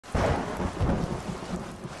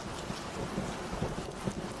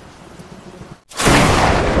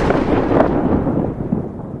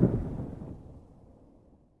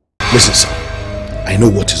know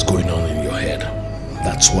what is going on in your head.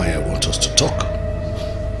 That's why I want us to talk.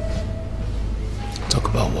 Talk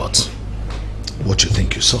about what? What you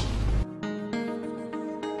think you saw?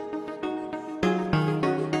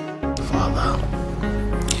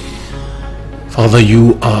 Father,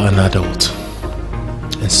 you are an adult.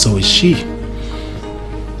 And so is she.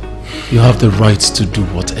 You have the right to do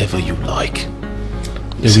whatever you like.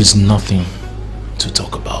 There is nothing to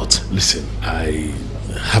talk about. Listen, I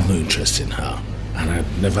have no interest in her. And I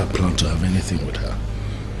never planned to have anything with her.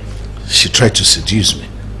 She tried to seduce me.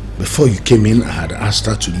 Before you came in, I had asked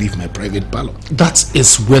her to leave my private parlor. That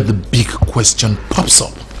is where the big question pops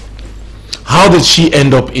up. How did she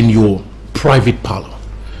end up in your private parlor?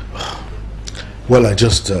 Well, I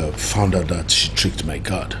just found out that she tricked my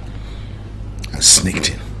guard and sneaked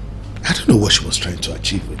in. I don't know what she was trying to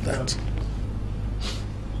achieve with that.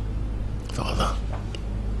 Father,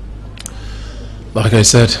 like I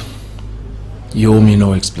said, you owe me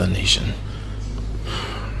no explanation.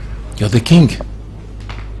 You're the king.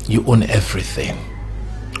 You own everything.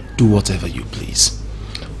 Do whatever you please.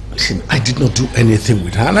 Listen, I did not do anything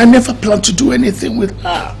with her, and I never planned to do anything with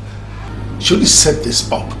her. She only set this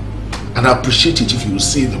up, and I appreciate it if you will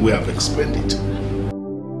see the way I've explained it.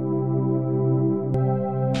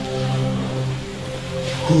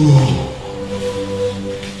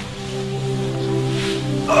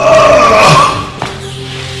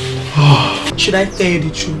 Should I tell you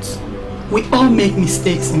the truth? We all make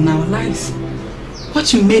mistakes in our lives.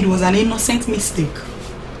 What you made was an innocent mistake.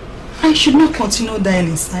 I should not continue dying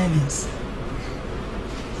in silence.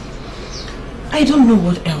 I don't know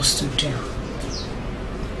what else to do.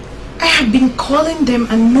 I have been calling them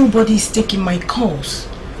and nobody is taking my calls.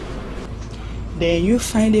 Then you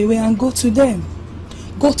find a way and go to them.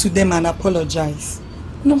 Go to them and apologize.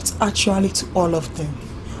 Not actually to all of them,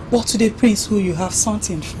 but to the prince who you have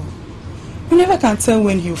something for. You never can tell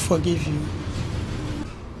when he'll forgive you.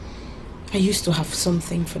 I used to have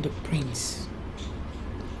something for the prince,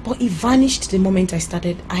 but he vanished the moment I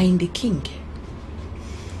started eyeing the king.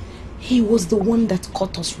 He was the one that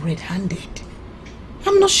caught us red-handed.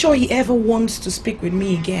 I'm not sure he ever wants to speak with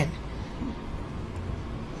me again.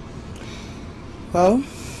 Well,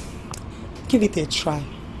 give it a try.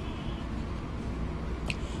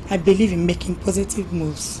 I believe in making positive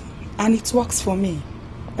moves, and it works for me.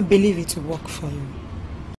 I believe it will work for you.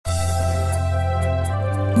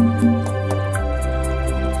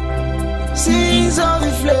 Sins of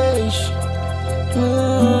the flesh,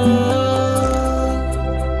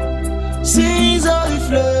 sins of the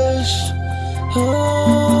flesh,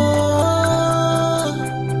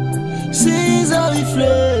 sins of the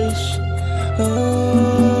flesh.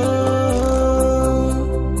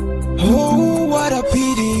 Oh, what a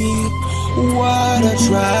pity, what a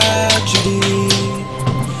tragedy.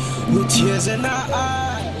 With tears in our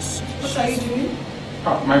eyes. What are you doing?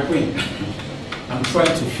 Oh, my queen. I'm trying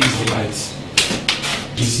to fix the lights.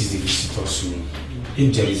 This is the visitor's room.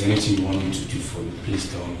 If there is anything you want me to do for you, please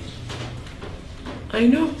tell me. I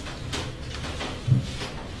know.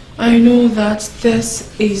 I know that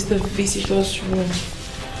this is the visitor's room.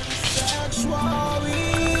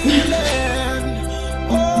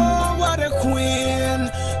 Oh, what a queen.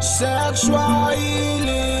 Sexual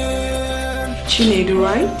healing. Chinedu,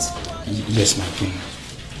 right? Yes, my queen.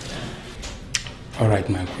 Alright,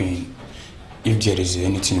 my queen. If there is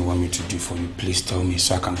anything you want me to do for you, please tell me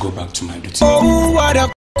so I can go back to my duty. Oh, what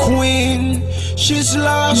a queen. She's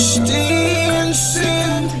lost in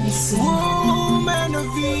sin. Woman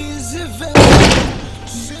of easy vein.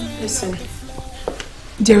 Listen.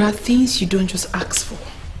 There are things you don't just ask for.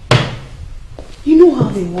 You know how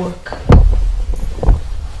they work.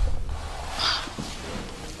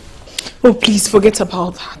 Oh, please forget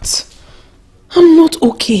about that. I'm not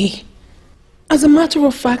okay. As a matter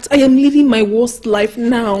of fact, I am living my worst life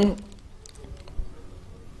now.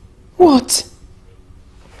 What?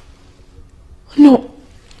 No.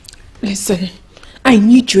 Listen, I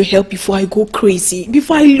need your help before I go crazy,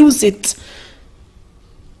 before I lose it.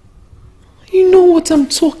 You know what I'm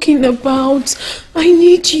talking about. I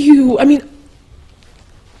need you. I mean,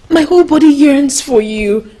 my whole body yearns for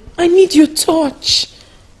you. I need your touch.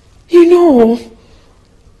 You know.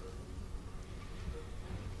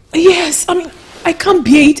 Yes, I mean, I can't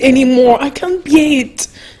bear it anymore. I can't bear it.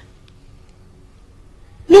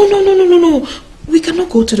 No. We cannot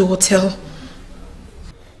go to the hotel.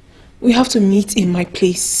 We have to meet in my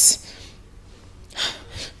place.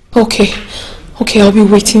 Okay, I'll be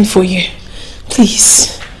waiting for you.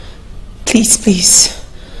 Please.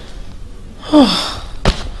 Oh.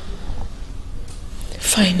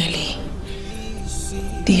 Finally.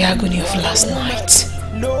 The agony of last night.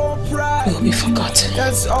 no pride. Will be forgotten.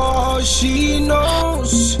 That's all she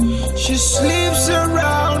knows. She sleeps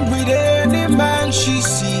around with any man she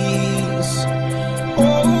sees.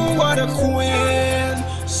 Oh, what a queen.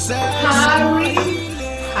 Harry.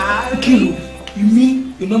 King, you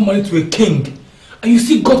mean you're not married to a king? And you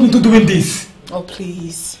still got me to doing this? Oh,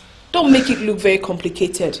 please. Don't make it look very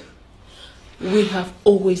complicated. We have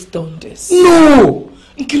always done this. No!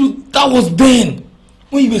 Nkiru, that was then.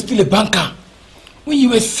 When you were still a banker. When you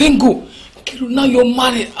were single. Nkiru, now you're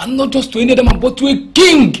married. And not just to any other man, but to a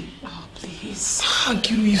king. Oh, please.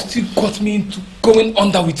 Nkiru, you still got me into going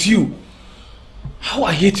under with you. How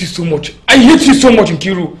I hate you so much. I hate you so much,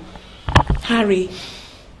 Nkiru. Harry,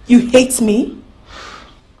 you hate me?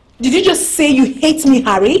 Did you just say you hate me,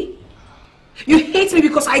 Harry? You hate me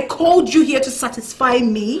because I called you here to satisfy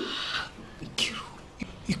me? Nkiru,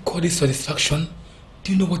 you call this satisfaction?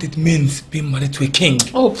 Do you know what it means being married to a king?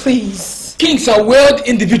 Oh, please. Kings are wild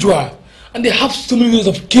individuals and they have so many ways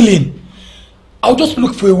of killing. I'll just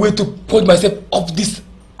look for a way to put myself off this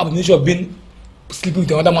abomination of being sleeping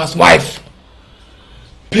with another man's wife.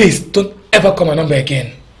 Please, don't ever call my number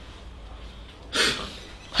again.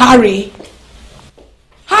 Harry!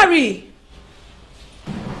 Harry!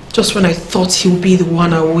 Just when I thought he would be the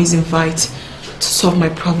one I always invite to solve my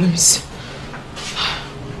problems.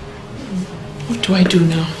 What do I do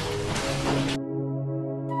now?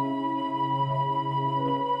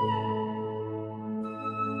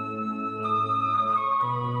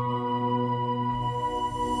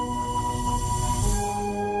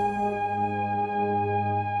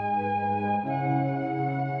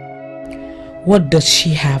 What does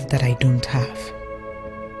she have that I don't have?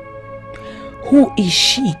 Who is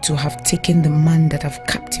she to have taken the man that have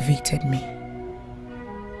captivated me?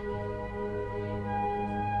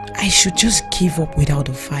 I should just give up without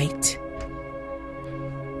a fight.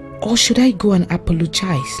 Or should I go and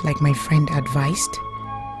apologize like my friend advised?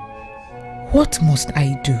 What must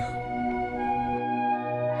I do?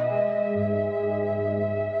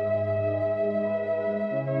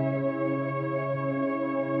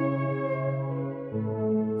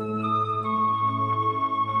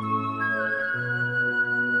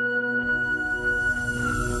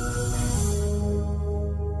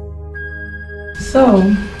 So,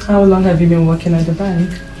 how long have you been working at the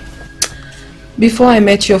bank? Before I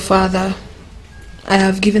met your father, I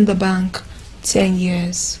have given the bank 10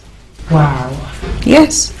 years. Wow.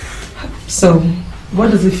 Yes. So,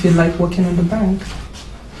 what does it feel like working at the bank?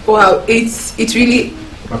 Wow, it's really...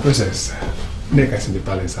 My princess, Nneka is in the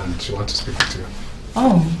palace and she wants to speak with you.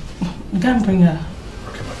 Oh, go and bring her.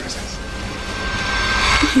 Okay, my princess.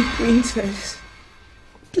 Princess,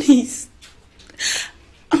 please.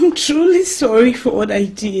 I'm truly sorry for what I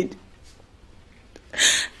did.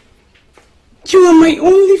 You are my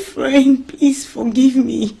only friend. Please forgive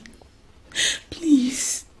me.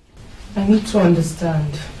 Please. I need to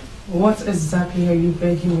understand. What exactly are you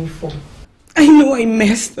begging me for? I know I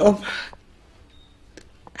messed up.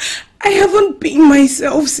 I haven't been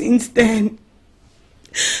myself since then.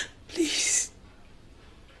 Please.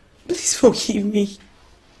 Please forgive me.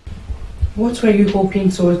 What were you hoping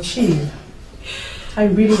to achieve? I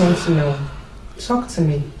really want to know. Talk to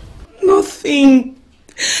me. Nothing.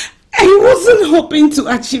 I wasn't hoping to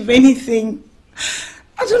achieve anything.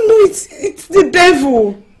 I don't know, it's the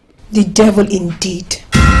devil. The devil indeed.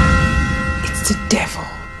 It's the devil.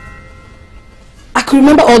 I can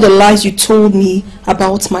remember all the lies you told me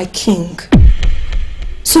about my king.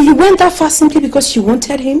 So you went that far simply because you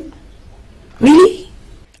wanted him? Really?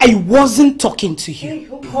 I wasn't talking to you. Hey,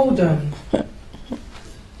 hold on.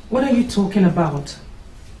 What are you talking about?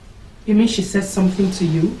 You mean she said something to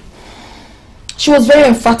you? She was very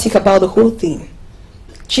emphatic about the whole thing.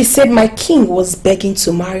 She said my king was begging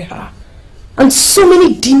to marry her. And so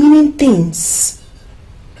many demeaning things.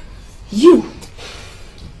 You.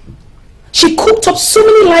 She cooked up so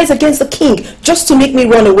many lies against the king just to make me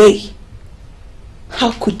run away.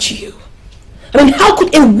 How could you? I mean, how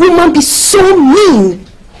could a woman be so mean?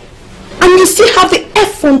 And you still have the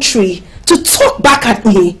effrontery to talk back at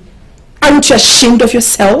me. Aren't you ashamed of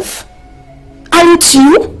yourself? Aren't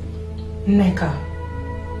you? Nneka,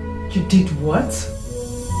 you did what?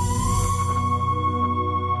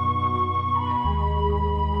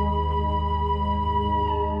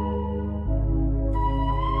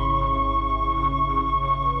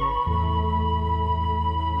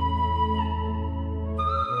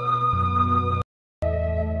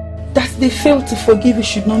 That they failed to forgive you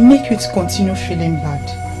should not make you to continue feeling bad.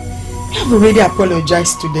 You have already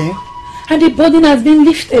apologized to them, and the burden has been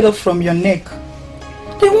lifted off from your neck.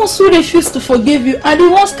 The ones who refuse to forgive you are the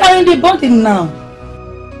ones carrying the burden now.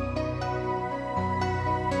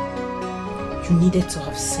 You needed to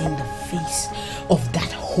have seen the face of that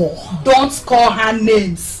whore. Don't call her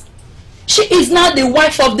names. She is now the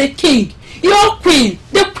wife of the king. Your queen,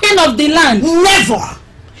 the queen of the land. Never!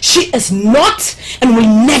 She is not and will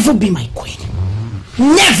never be my queen.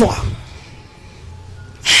 Never!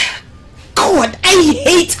 God, I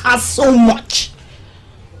hate her so much.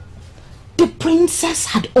 The princess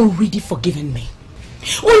had already forgiven me.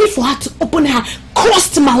 Only for her to open her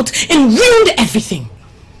cursed mouth and ruin everything.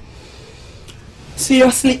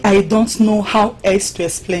 Seriously, I don't know how else to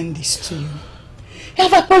explain this to you. You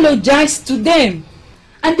have apologized to them,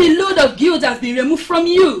 and the load of guilt has been removed from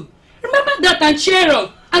you. Remember that and cheer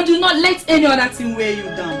up, and do not let any other thing weigh you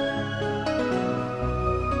down.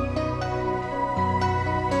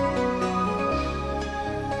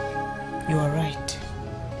 You are right.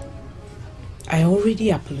 I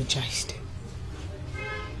already apologized.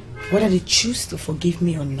 Whether they choose to forgive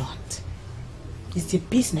me or not is their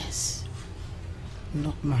business,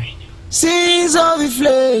 not mine. Sins of the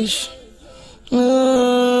flesh.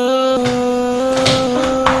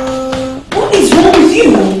 What is wrong with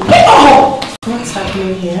you? Get up! What's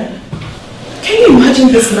happening here? Can you imagine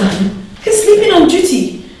this man? He's sleeping on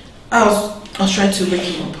duty. I'll try to wake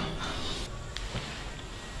him up.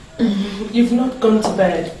 You've not gone to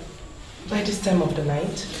bed by this time of the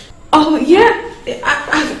night? Oh yeah,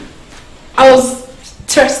 I was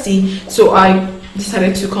thirsty, so I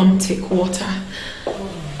decided to come take water.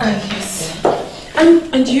 Yes.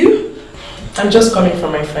 And you? I'm just coming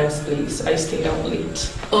from my friend's place. I stayed out late.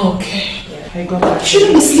 Okay. Yeah, I got back. You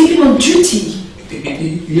shouldn't be sleeping on duty.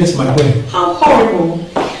 Yes, my queen. How horrible.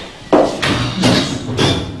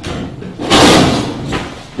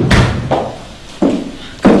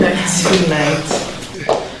 Good night. Good night.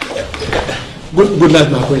 Good night,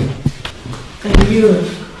 my queen. And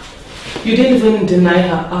you didn't even deny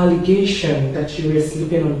her allegation that you were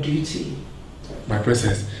sleeping on duty. My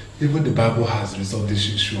princess, even the Bible has resolved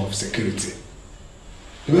this issue of security.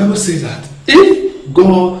 The Bible says that if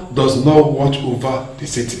God does not watch over the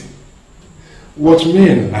city,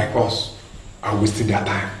 watchmen like us are wasting their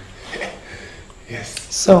time.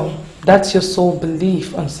 Yes. So, that's your sole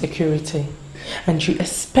belief on security. And you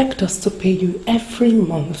expect us to pay you every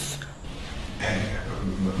month.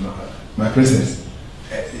 My princess,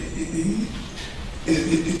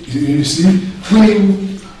 you see,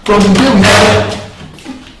 from the day we had,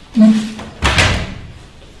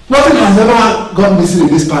 nothing has ever gone missing in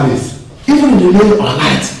this palace. Even in the day or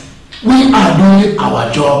night, we are doing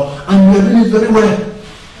our job and we are doing it very well.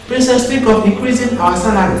 Princess, think of increasing our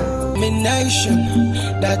salary. Nation,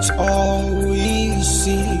 that's all we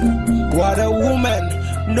see. What a woman,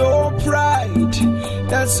 no pride,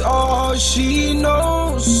 that's all she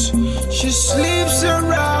knows. She sleeps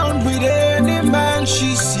around with any man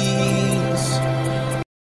she sees.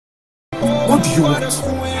 What do you want?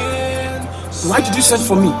 Why did you send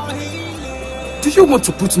for me? Do you want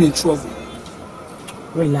to put me in trouble?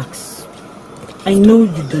 Relax. I know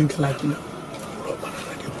you don't like me.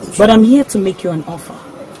 But I'm here to make you an offer.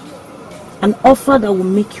 An offer that will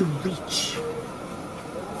make you rich.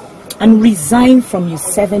 And resign from your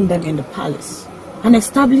servanthood in the palace. And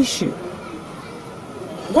establish you.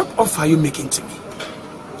 What offer are you making to me?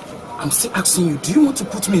 I'm still asking you, do you want to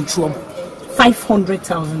put me in trouble?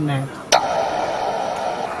 500,000 naira.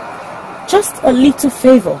 Just a little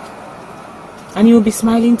favor. And you'll be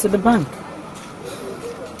smiling to the bank.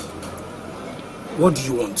 What do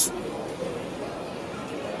you want?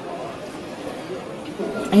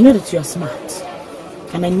 I know that you're smart.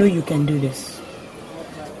 And I know you can do this.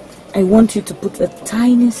 I want you to put a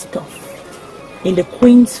tiny stuff in the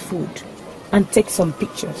queen's food and take some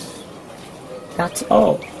pictures. That's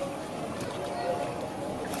all.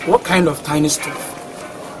 What kind of tiny stuff?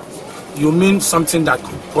 You mean something that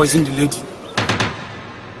could poison the lady?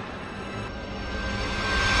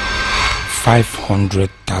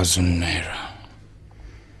 500,000 naira.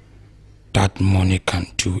 That money can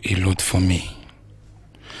do a lot for me.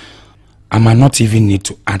 I might not even need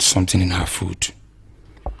to add something in her food.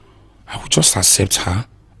 I will just accept her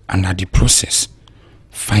and at the process,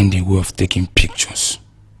 find a way of taking pictures.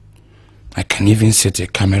 I can even set a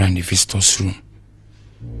camera in the visitor's room.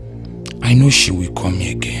 I know she will call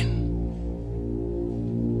me again.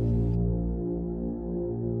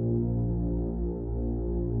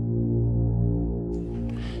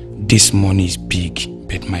 This money is big,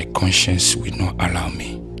 but my conscience will not allow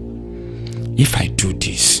me. If I do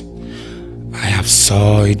this, I have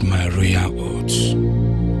soiled my royal oaths.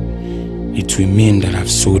 It will mean that I've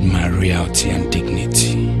sold my royalty and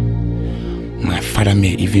dignity. My father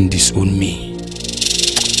may even disown me.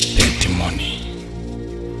 Take the money.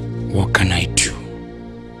 What can I do?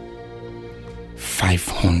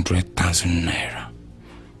 500,000 naira.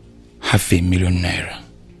 500,000 naira.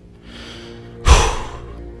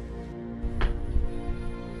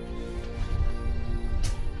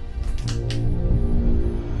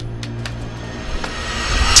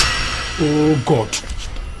 Oh God.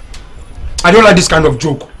 I don't like this kind of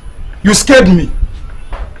joke. You scared me.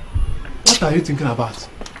 What are you thinking about?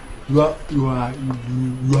 You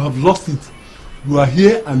have lost it. You are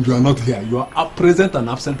here and you are not here. You are present and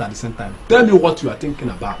absent at the same time. Tell me what you are thinking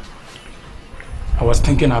about. I was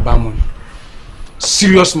thinking about money.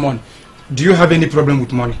 Serious money. Do you have any problem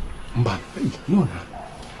with money? Mba, no.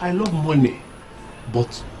 I love money.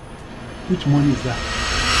 But which money is that?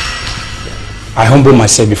 I humble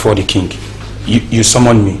myself before the king. You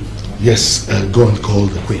summoned me. Yes, go and call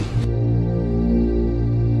the queen.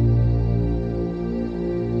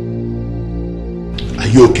 Are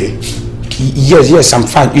you okay? Yes, I'm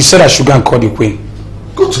fine. You said I should go and call the queen.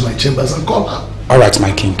 Go to my chambers and call her. All right,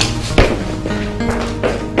 my king.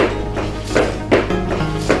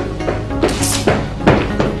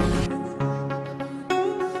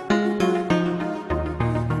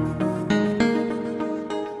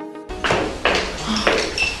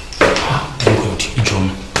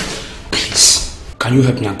 Can you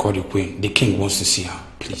help me and call the queen? The king wants to see her,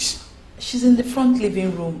 please. She's in the front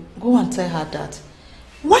living room. Go and tell her that.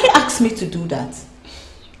 Why ask me to do that?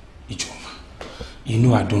 Ijoma, you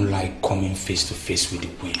know I don't like coming face to face with the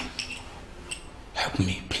queen. Help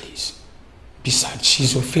me, please. Besides,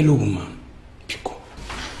 she's your fellow woman. Pico.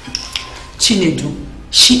 Chinedu,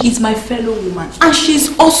 she is my fellow woman and she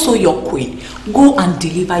is also your queen. Go and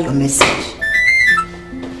deliver your message.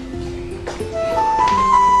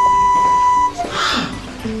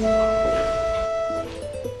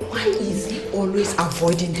 Always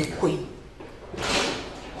avoiding the queen.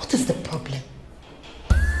 What is the problem?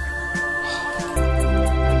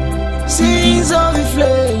 Scenes of the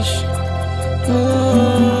flesh.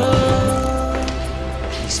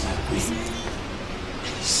 Please, my queen.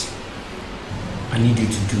 Please. I need you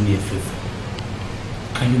to do me a favor.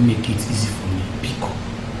 Can you make it easy for me, Pico?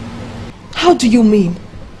 How do you mean?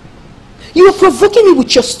 You are provoking me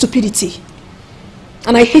with your stupidity.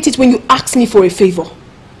 And I hate it when you ask me for a favor.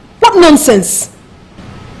 What nonsense!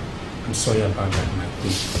 I'm sorry about that, my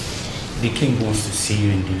queen. The king wants to see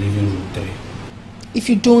you in the living room there. If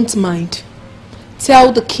you don't mind,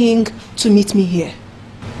 tell the king to meet me here.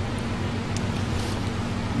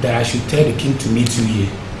 That I should tell the king to meet you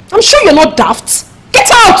here? I'm sure you're not daft.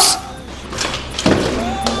 Get out!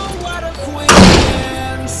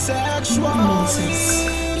 Nonsense.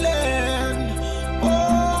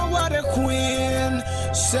 Oh, what a queen.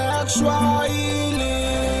 Sexual healing.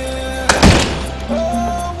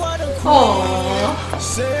 Oh,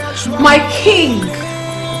 my king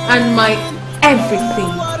and my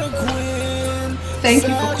everything. Thank you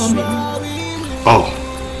for coming. Oh,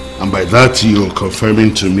 and by that you're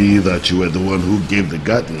confirming to me that you were the one who gave the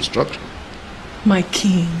guard the instruction. My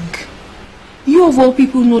king, you of all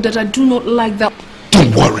people know that I do not like that.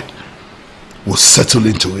 Don't worry. We'll settle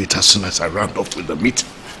into it as soon as I round off with the meeting.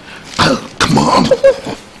 Come on.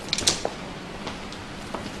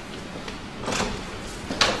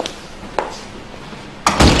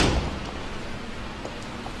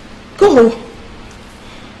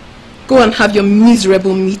 Go and have your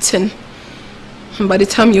miserable meeting. And by the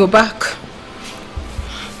time you're back,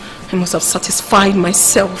 I must have satisfied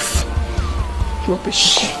myself.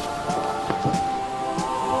 Rubbish.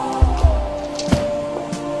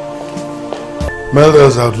 My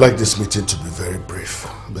elders, I would like this meeting to be very brief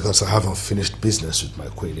because I haven't finished business with my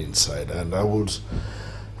queen inside and I would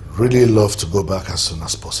really love to go back as soon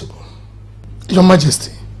as possible. Your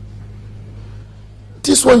Majesty,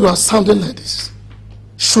 this one you are sounding like this.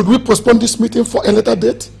 Should we postpone this meeting for a later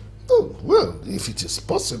date? Oh, well, if it is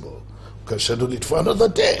possible, we can schedule it for another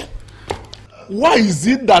day. Why is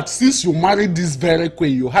it that since you married this very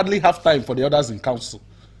queen, you hardly have time for the others in council?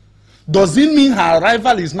 Does it mean her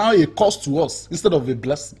arrival is now a cost to us instead of a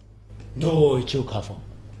blessing? No, Ichokafo.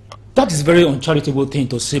 That is a very uncharitable thing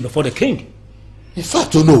to say before the king. In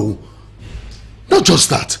fact, no. Not just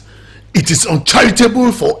that. It is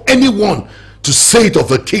uncharitable for anyone to say it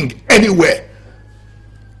of a king anywhere.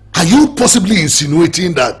 Are you possibly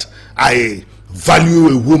insinuating that I value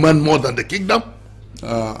a woman more than the kingdom?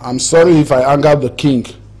 I'm sorry if I angered the king.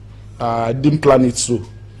 I didn't plan it so.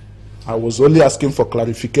 I was only asking for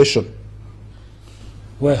clarification.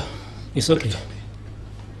 Well, it's okay.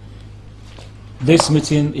 This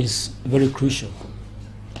meeting is very crucial,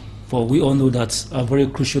 for we all know that a very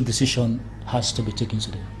crucial decision has to be taken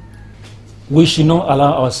today. We should not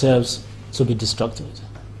allow ourselves to be distracted.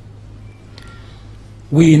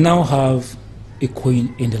 We now have a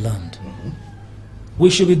queen in the land. We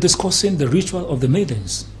should be discussing the ritual of the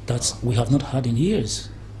maidens that we have not had in years.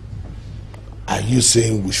 Are you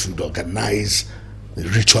saying we should organize the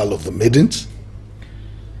ritual of the maidens?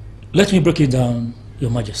 Let me break it down, Your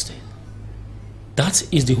Majesty. That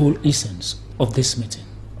is the whole essence of this meeting.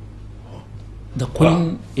 The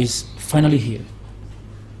queen is finally here.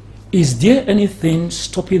 Is there anything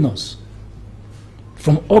stopping us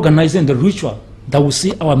from organizing the ritual that will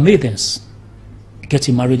see our maidens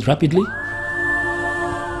getting married rapidly?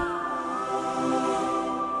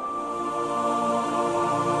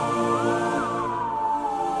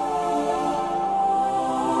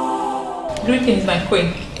 Greetings, my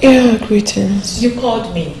queen. Yeah, greetings. You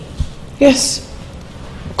called me. Yes.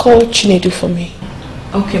 Call Chinedu for me.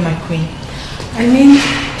 Okay, my queen. I mean,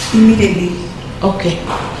 immediately. Okay.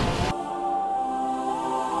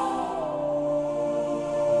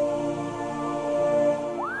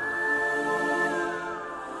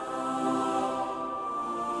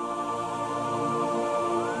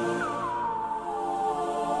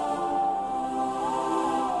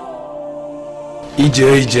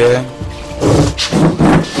 EJ,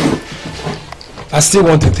 I still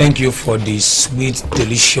want to thank you for the sweet,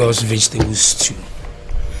 delicious vegetable stew.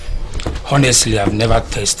 Honestly, I've never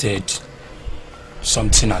tasted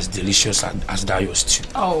something as delicious as that your stew.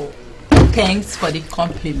 Oh, thanks for the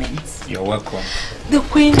compliments. You're welcome. The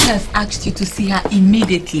queen has asked you to see her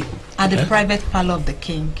immediately at the private parlor of the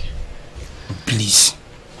king. Please,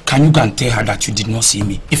 can you go and tell her that you did not see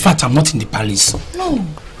me? In fact, I'm not in the palace. No,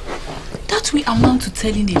 that will amount to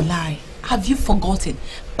telling a lie. Have you forgotten?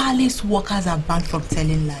 Palace workers are banned from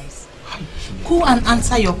telling lies. Go and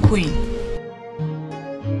answer your queen.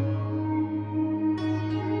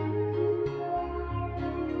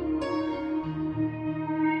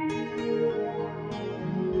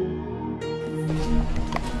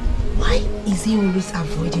 Why is he always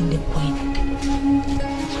avoiding the queen?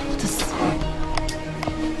 What is...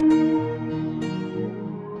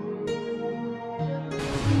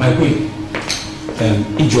 My queen,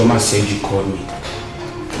 Ijoma said you called me.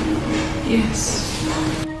 Yes.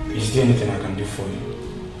 Is there anything I can do for you?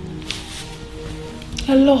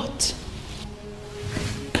 A lot.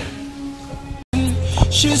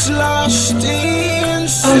 She's lost in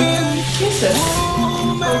sin. Princess,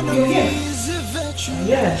 you're here.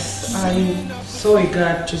 Yes, I saw a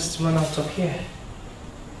guard just run out of here.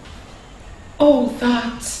 Oh,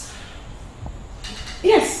 that.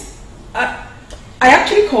 Yes. I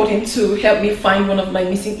actually called him to help me find one of my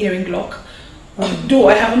missing earring lock. Though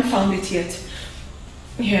I haven't found it yet.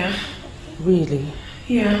 Yeah. Really?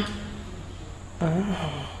 Yeah.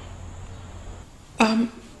 Oh.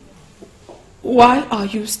 Why are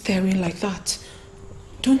you staring like that?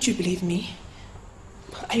 Don't you believe me?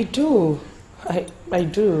 I do. I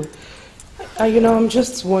do. You know, I'm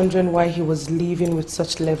just wondering why he was leaving with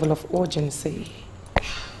such level of urgency.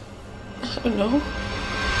 I don't know.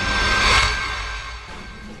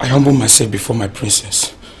 I humble myself before my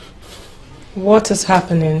princess. What is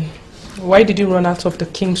happening? Why did you run out of the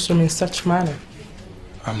king's room in such manner?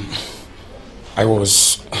 I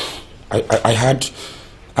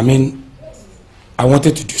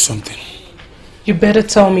wanted to do something. You better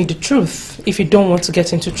tell me the truth if you don't want to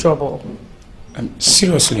get into trouble.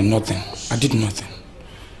 Seriously, nothing. I did nothing.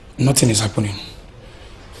 Nothing is happening.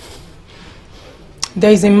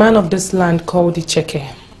 There is a man of this land called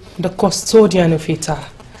Icheke, the custodian of Ita,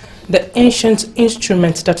 the ancient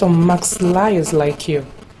instrument that unmarks liars like you.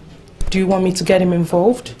 Do you want me to get him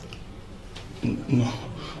involved? No.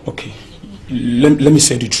 Okay. Let me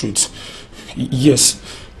say the truth. Yes,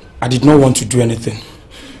 I did not want to do anything.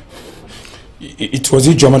 It was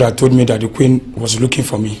Ijoma that told me that the queen was looking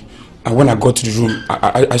for me. And when I got to the room,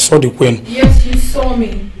 I saw the queen. Yes, he saw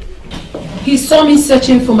me. He saw me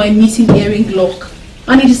searching for my missing earring lock.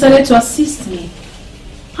 And he decided to assist me.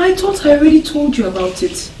 I thought I already told you about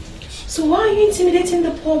it. So why are you intimidating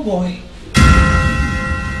the poor boy?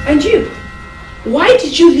 And you? Why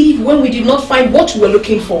did you leave when we did not find what we were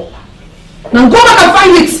looking for? Now go back and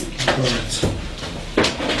find it!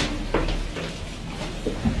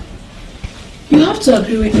 You have to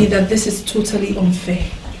agree with me that this is totally unfair.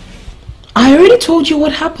 I already told you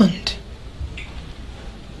what happened.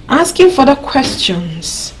 Asking further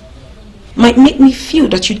questions might make me feel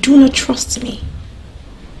that you do not trust me.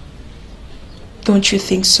 Don't you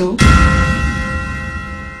think so?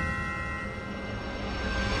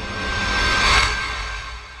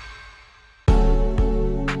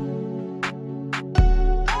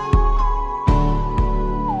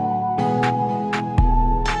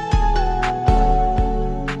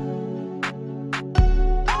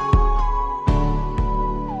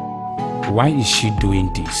 Why is she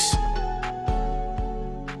doing this?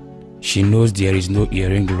 She knows there is no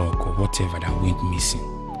earring lock or whatever that went missing.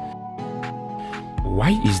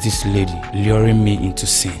 Why is this lady luring me into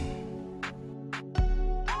sin?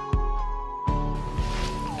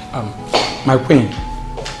 My queen,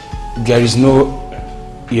 there is no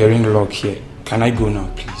earring lock here. Can I go now,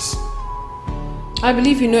 please? I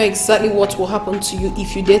believe you know exactly what will happen to you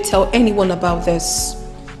if you dare tell anyone about this.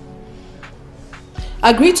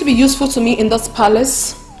 Agree to be useful to me in this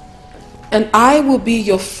palace, and I will be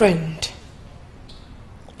your friend.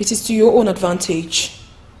 It is to your own advantage,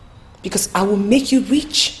 because I will make you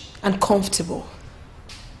rich and comfortable.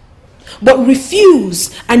 But refuse,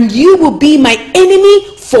 and you will be my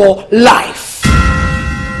enemy for life.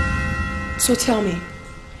 So tell me,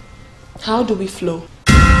 how do we flow?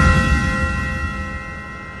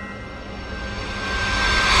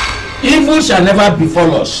 Evil shall never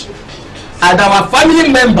befall us, and our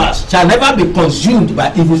family members shall never be consumed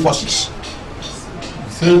by evil forces.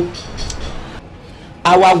 See?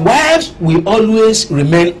 Our wives will always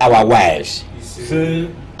remain our wives. See?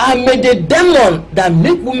 And may the demon that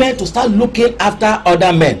make women to start looking after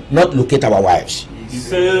other men not locate our wives.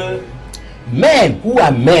 See? Men who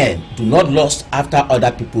are men do not lust after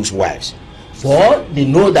other people's wives, for they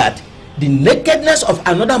know that the nakedness of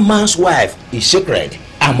another man's wife is sacred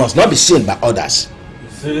and must not be seen by others.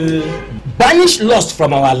 Banish lust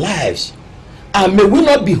from our lives, and may we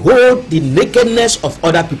not behold the nakedness of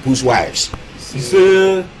other people's wives.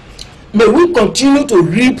 May we continue to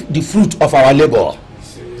reap the fruit of our labor.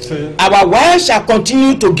 Our wives shall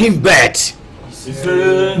continue to give birth.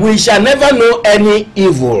 We shall never know any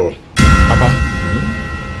evil. Papa,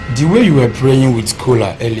 the way you were praying with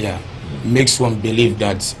Kola earlier makes one believe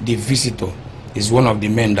that the visitor is one of the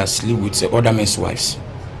men that sleep with other men's wives.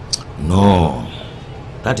 No,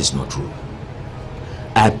 that is not true.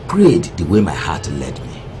 I prayed the way my heart led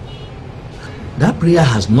me. That prayer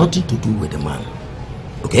has nothing to do with the man.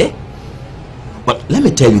 Okay? But let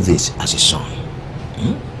me tell you this as a son.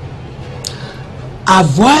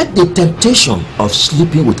 Avoid the temptation of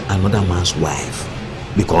sleeping with another man's wife,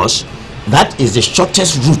 because that is the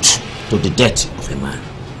shortest route to the death of a man.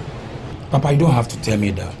 Papa, you don't have to tell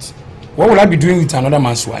me that. What will I be doing with another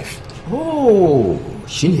man's wife? Oh,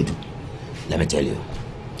 Shinedu, let me tell you.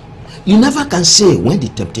 You never can say when the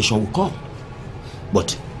temptation will come,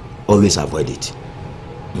 but always avoid it.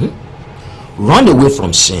 Run away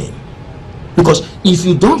from sin, because if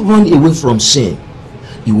you don't run away from sin,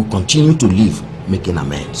 you will continue to live making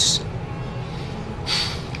amends.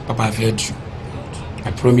 Papa, I've heard you. I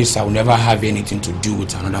promise I will never have anything to do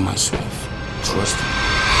with another man's wife. Trust me.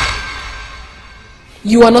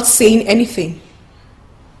 You are not saying anything.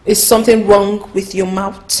 Is something wrong with your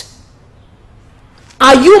mouth?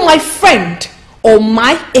 Are you my friend or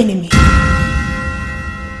my enemy?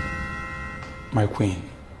 My queen,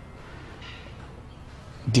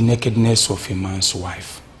 the nakedness of a man's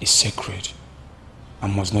wife is sacred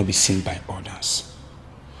and must not be seen by others.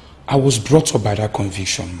 I was brought up by that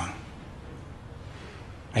conviction, man.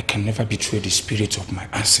 I can never betray the spirit of my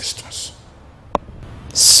ancestors.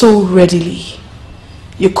 So readily,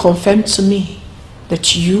 you confirm to me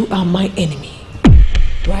that you are my enemy,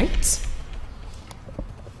 right?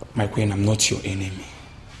 My queen, I'm not your enemy.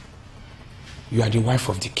 You are the wife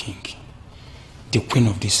of the king, the queen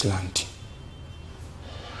of this land.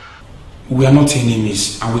 We are not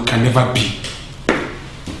enemies, and we can never be.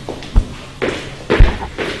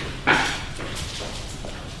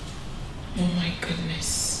 Oh my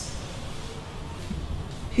goodness.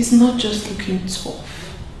 He's not just looking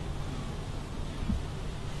tough,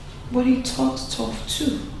 but he talks tough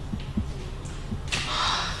too.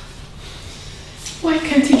 Why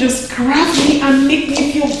can't he just grab me and make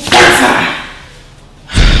me feel better?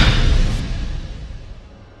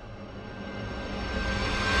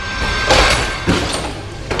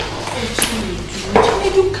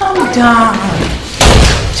 Chinedu, calm down.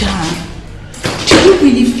 John, do you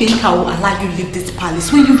really think I will allow you to leave this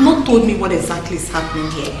palace when you've not told me what exactly is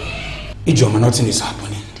happening here? Ijoma, nothing is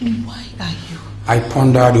happening. Then why are you? I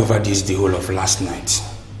pondered over this the whole of last night,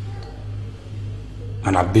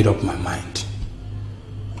 and I made up my mind.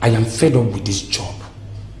 I am fed up with this job,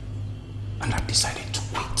 and I've decided to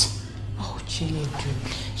quit. Oh,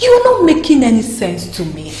 Chinedu, you're not making any sense to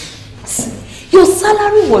me. Your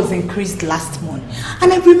salary was increased last month,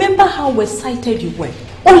 and I remember how excited you were,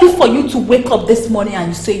 only for you to wake up this morning and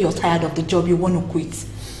you say you're tired of the job, you want to quit.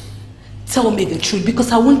 Tell me the truth,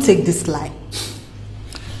 because I won't take this lie.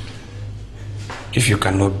 If you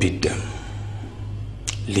cannot beat them,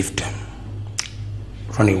 leave them.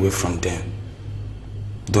 Run away from them.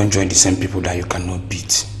 Don't join the same people that you cannot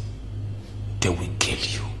beat. they will kill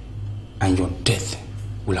you, and your death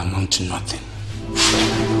will amount to nothing.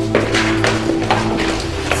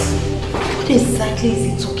 What exactly is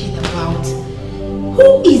he talking about?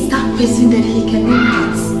 Who is that person that he can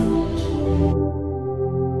meet?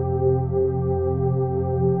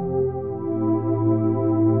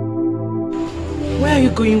 Where are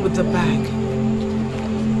you going with the bag?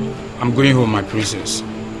 I'm going home, my princess.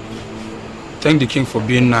 Thank the king for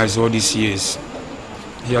being nice all these years.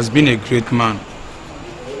 He has been a great man.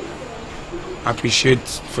 I appreciate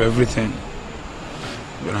for everything.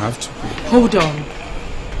 But I have to go. Hold on.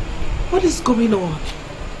 What is going on?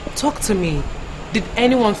 Talk to me. Did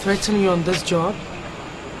anyone threaten you on this job?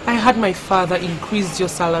 I had my father increase your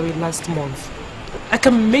salary last month. I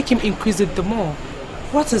can make him increase it the more.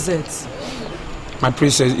 What is it? My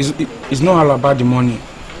princess, it's not all about the money.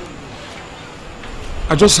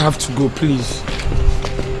 I just have to go, please.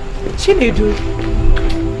 Chinedu.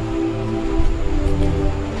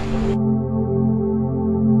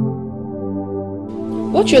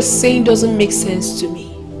 What you're saying doesn't make sense to me.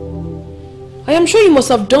 I am sure you must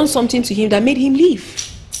have done something to him that made him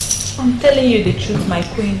leave. I'm telling you the truth, my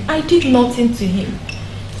queen. I did nothing to him.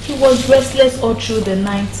 He was restless all through the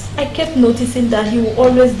night. I kept noticing that he would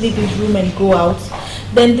always leave his room and go out.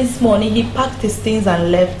 Then this morning he packed his things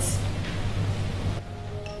and left.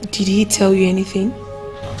 Did he tell you anything?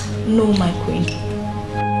 No, my queen.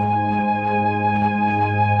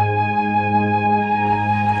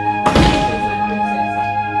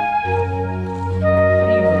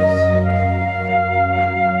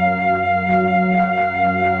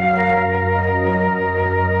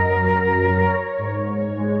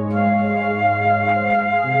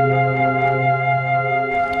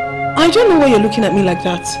 I don't know why you're looking at me like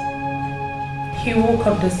that. He woke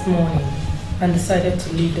up this morning and decided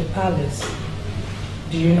to leave the palace.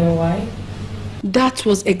 Do you know why? That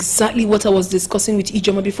was exactly what I was discussing with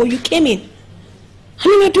Ijoma before you came in. I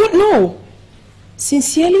mean, I don't know.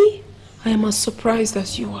 Sincerely, I am as surprised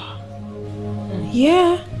as you are.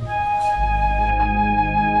 Yeah.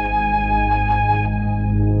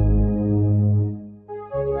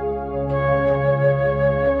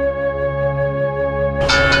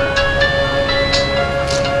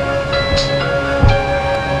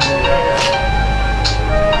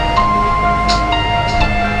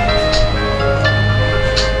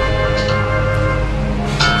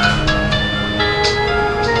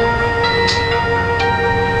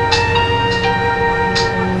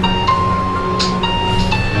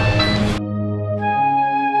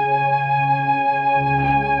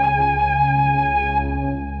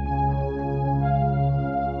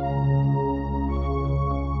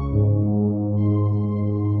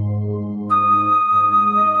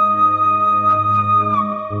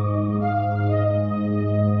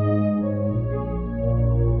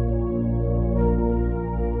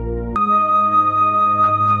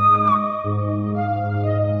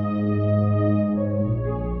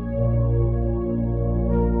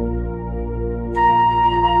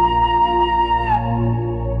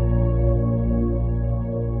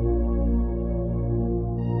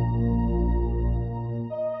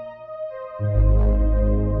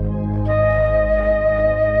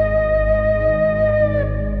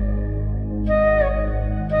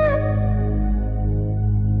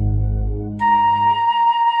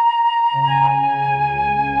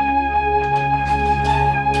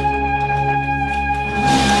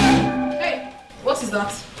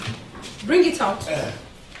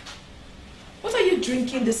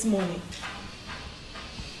 This morning.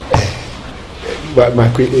 But my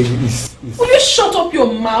queen is... Will you shut up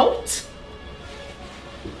your mouth?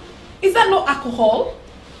 Is that not alcohol?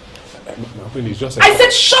 My queen is just... I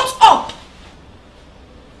said shut up!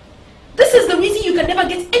 This is the reason you can never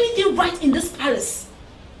get anything right in this palace.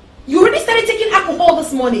 You already started taking alcohol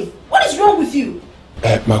this morning. What is wrong with you?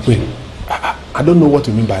 My queen, I don't know what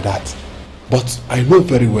you mean by that. But I know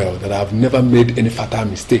very well that I've never made any fatal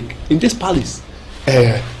mistake in this palace.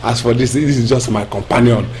 As for this is just my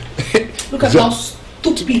companion. Look at how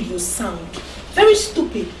stupid you sound. Very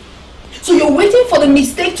stupid. So you're waiting for the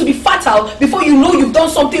mistake to be fatal before you know you've done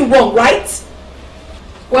something wrong, right?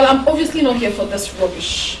 Well, I'm obviously not here for this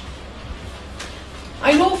rubbish.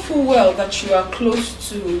 I know full well that you are close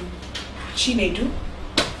to Chinedu.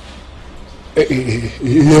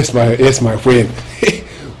 Yes, my friend.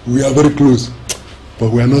 We are very close,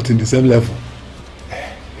 but we are not in the same level.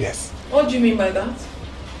 Yes. What do you mean by that?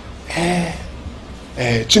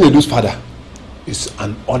 Chinedu's father is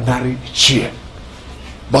an ordinary Chie,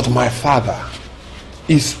 but my father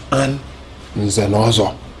is an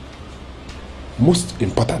Nzenozo. Most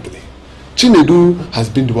importantly, Chinedu has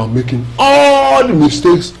been the one making all the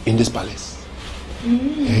mistakes in this palace.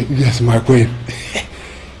 Yes, my queen.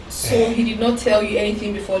 So he did not tell you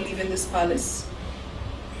anything before leaving this palace?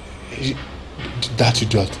 That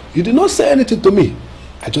idiot. He did not say anything to me.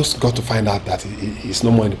 I just got to find out that he's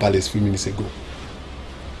no more in the palace a few minutes ago.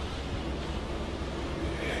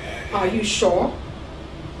 Are you sure?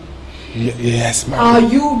 Yes, my Are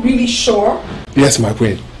queen. you really sure? Yes, my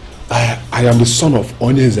queen. I am the son of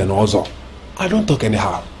Onyes and Ozo. I don't talk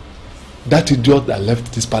anyhow. That idiot that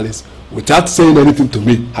left this palace without saying anything to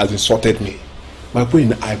me has insulted me. My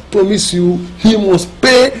queen, I promise you, he must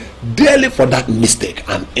pay dearly for that mistake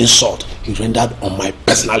and insult he rendered on my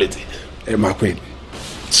personality. My queen,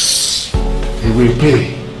 he will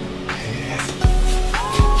pay.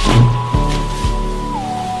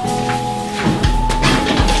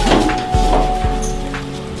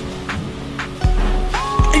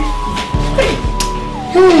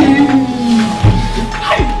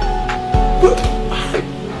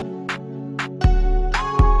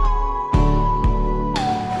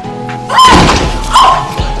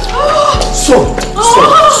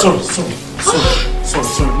 Sorry.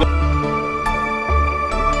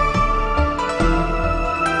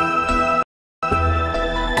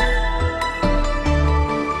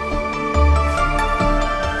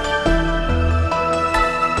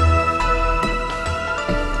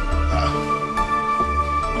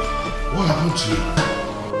 What happened to you?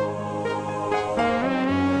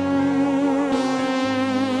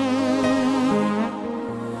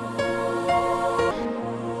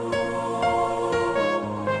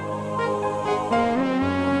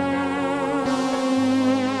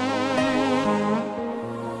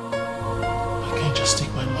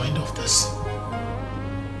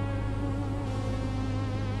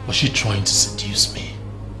 Was she trying to seduce me?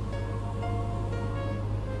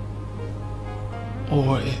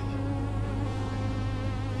 Or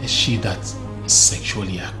is she that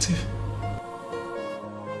sexually active?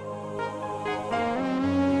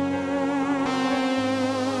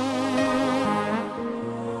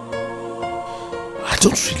 I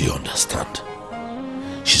don't really understand.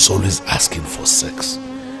 She's always asking for sex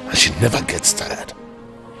and she never gets tired.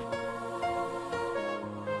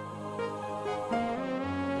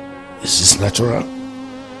 Is this natural?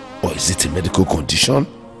 Or is it a medical condition?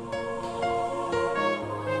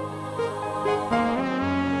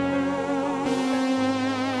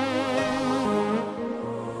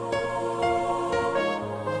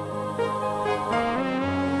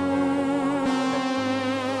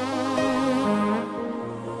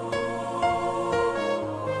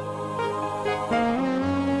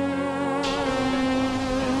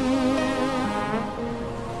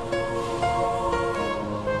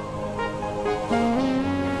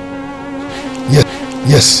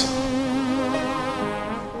 Yes.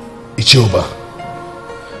 Ichioba.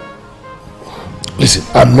 Listen,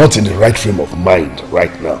 I'm not in the right frame of mind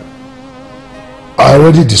right now. I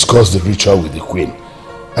already discussed the ritual with the queen,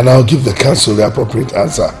 and I'll give the council the appropriate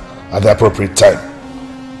answer at the appropriate time.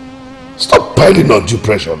 Stop piling undue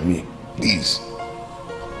pressure on me, please.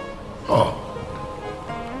 Oh.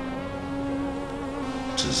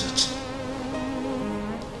 What is it?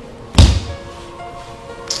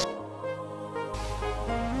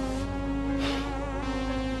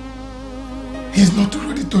 He's not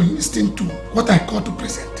ready to listen to what I call to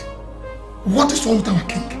present. What is wrong with our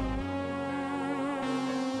king?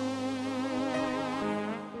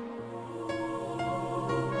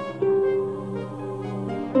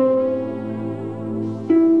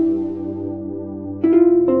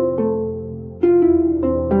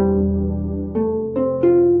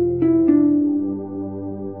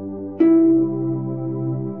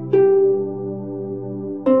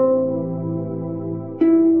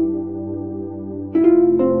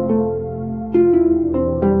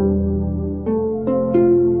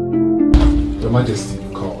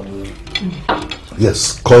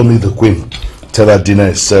 Yes, call me the queen. Tell her dinner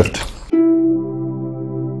is served.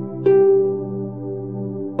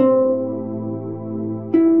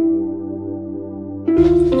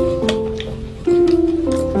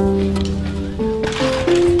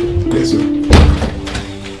 Yes, sir.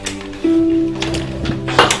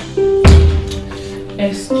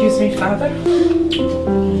 Excuse me, Father.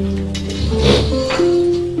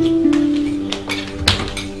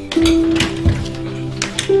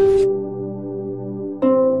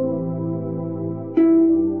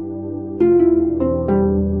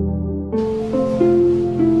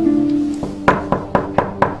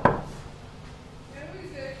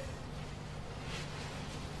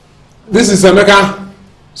 This is Emeka,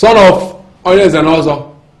 son of Onyes and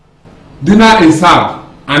Ozo. Dinner is served,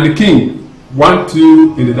 and the king wants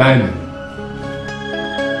you in the dining.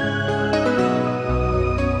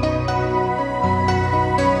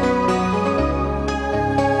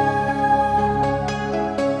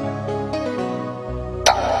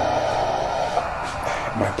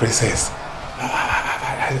 princess,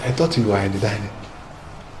 I thought you were in the dining.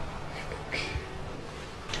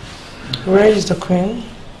 Where is the queen?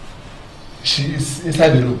 She is inside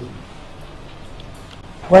the room.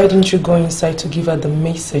 Why didn't you go inside to give her the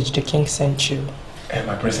message the king sent you?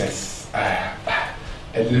 My princess, I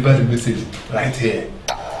delivered the message right here.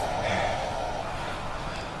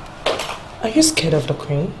 Are you scared of the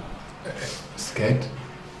queen? Scared?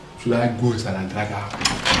 Should I go inside and drag her?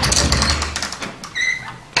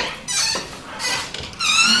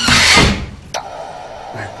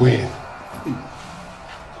 My queen.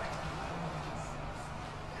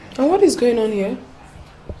 And what is going on here?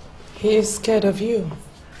 He is scared of you.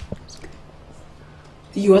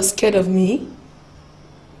 You are scared of me?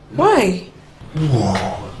 Why? No,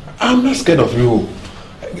 I'm not scared of you.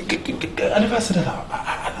 I never said that.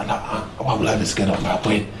 Why would I be scared of my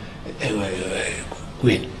queen?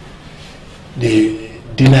 Queen, the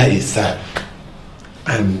dinner is served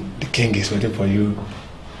and the king is waiting for you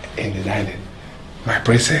in the dining. My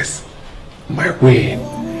princess, my queen.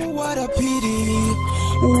 Oh, what a pity,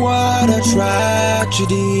 what a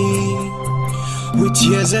tragedy. With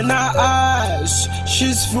tears in her eyes,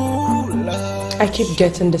 she's full of... I keep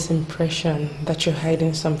getting this impression that you're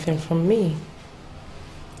hiding something from me.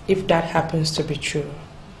 If that happens to be true,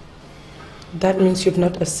 that means you've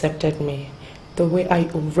not accepted me the way I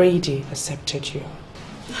already accepted you.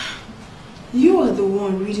 You are the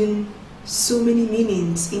one reading so many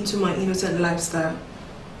meanings into my innocent lifestyle.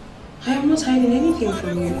 I am not hiding anything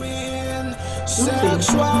from you. Nothing.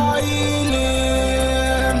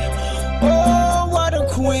 Oh, what a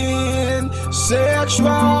queen,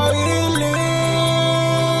 sexual healing.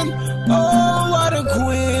 Oh, what a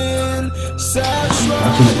queen, sexual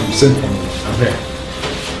healing.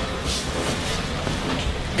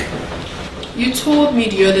 You told me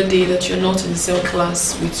the other day that you're not in cell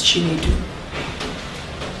class with Chinedu.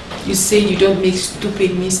 You say you don't make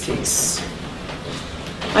stupid mistakes.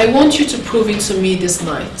 I want you to prove it to me this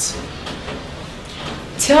night.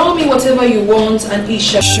 Tell me whatever you want and it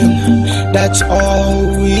shall. That's all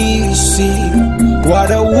we see.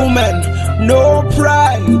 What a woman, no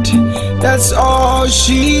pride. That's all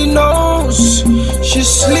she knows. She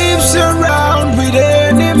sleeps around with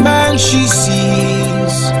any man she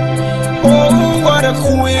sees. Oh, what a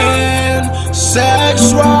queen,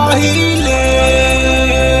 sexual healing.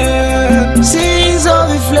 Scenes of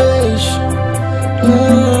the flesh.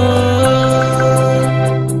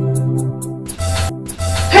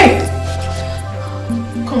 Hey!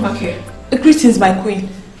 Come back here. Greetings, my queen.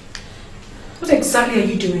 What exactly are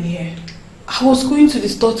you doing here? I was going to the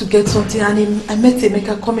store to get something and I met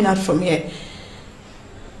Emeka coming out from here.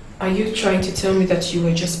 Are you trying to tell me that you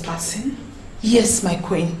were just passing? Yes, my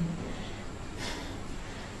queen.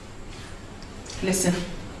 Listen,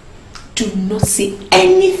 do not say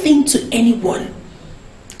anything to anyone.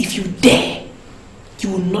 If you dare, you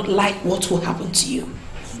will not like what will happen to you.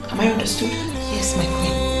 Am I understood? Yes, my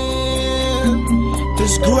queen.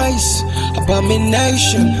 Disgrace,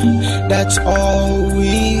 abomination, that's all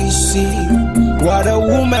we see. What a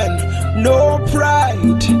woman, no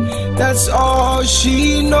pride, that's all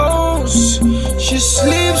she knows. She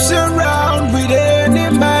sleeps around with any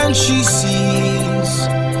man she sees.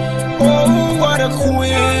 Oh, what a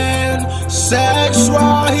queen,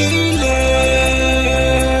 sexual healing.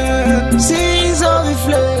 Scenes of the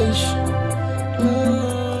flesh.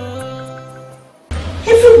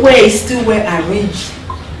 Everywhere is still well arranged.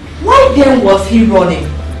 Why then was he running?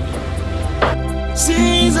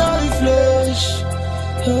 Scenes of the flesh.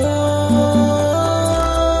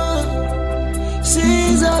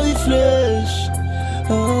 Scenes of the flesh.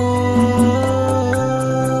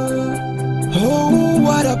 Oh,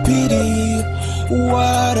 what a pity,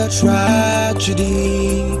 what a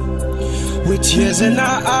tragedy. With tears in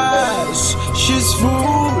her eyes, she's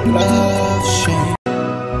full of shame.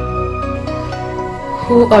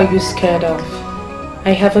 Who are you scared of?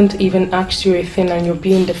 I haven't even asked you a thing and you're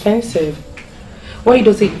being defensive. Why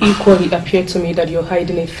does it equally appear to me that you're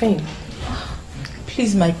hiding a thing?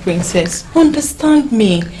 Please, my princess, understand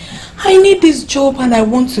me. I need this job and I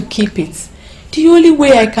want to keep it. The only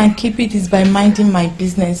way I can keep it is by minding my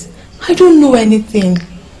business. I don't know anything.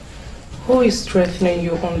 Who is threatening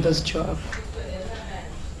you on this job?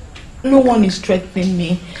 No one is threatening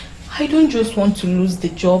me. I don't just want to lose the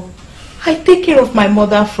job. I take care of my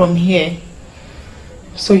mother from here.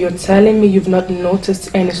 So you're telling me you've not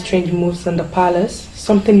noticed any strange moves in the palace?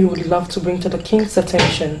 Something you would love to bring to the king's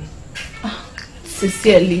attention?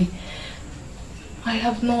 Sincerely, I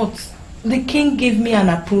have not. The king gave me an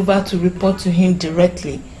approval to report to him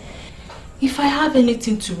directly. If I have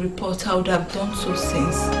anything to report, I would have done so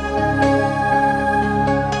since.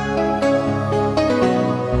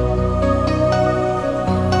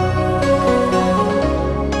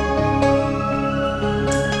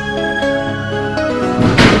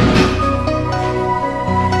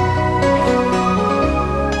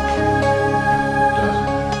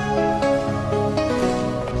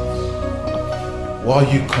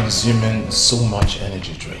 are you consuming so much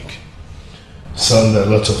energy drink? Son, there are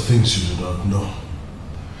lots of things you do not know.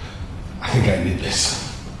 I think I need this.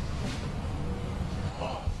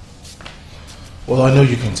 Well, I know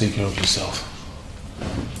you can take care of yourself.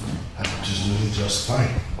 I'm just doing just fine.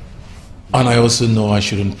 And I also know I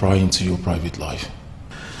shouldn't pry into your private life.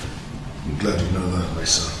 I'm glad you know that, my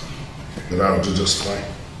son. That I'll do just fine.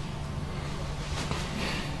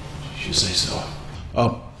 You say so.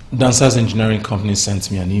 Dancer's engineering company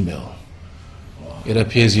sent me an email. It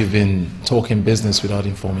appears you've been talking business without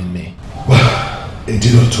informing me. Well, a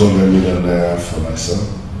deal of 200 million naira for my son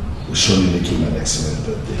will surely make him an excellent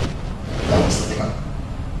birthday. That was the plan.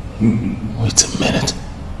 Wait a minute.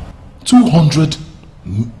 200?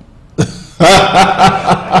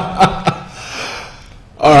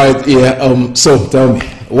 Alright, yeah, so tell me,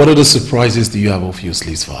 what other surprises do you have off your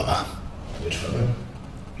sleeves, Father? Which father?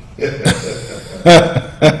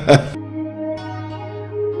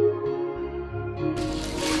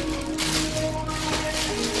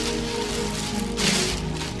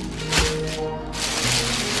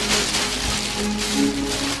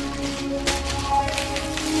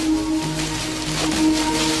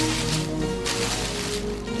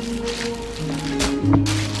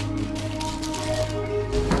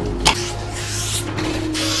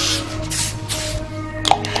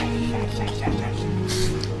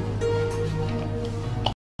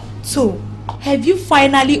 So, have you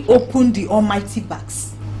finally opened the almighty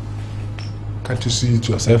bags? Can't you see it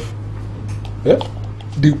yourself? Yeah?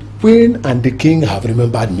 The queen and the king have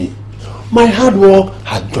remembered me. My hard work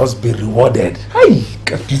has just been rewarded. Hey,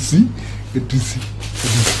 can't you see? Can't you see?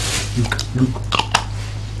 Look.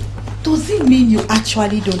 Does it mean you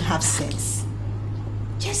actually don't have sense?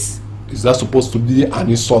 Yes. Is that supposed to be an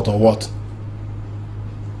insult or what?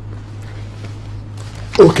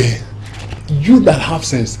 Okay. You that have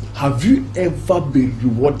sense, have you ever been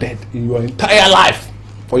rewarded in your entire life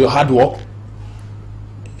for your hard work?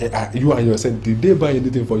 You and yourself, did they buy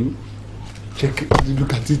anything for you? Check it,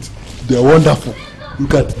 look at it. They're wonderful.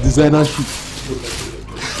 Look at designer shoes.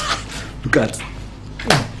 Look at.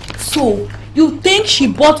 So, you think she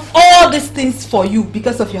bought all these things for you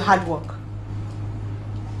because of your hard work?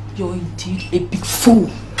 You're indeed a big fool.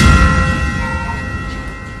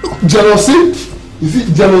 Jealousy? Is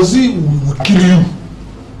it jealousy will kill you?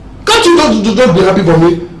 Can't you just be happy for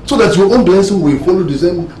me so that your own blessing will follow the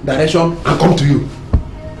same direction and come to you?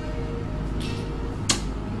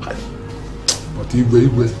 But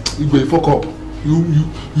Igwe, fuck up. You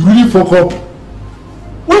really fuck up.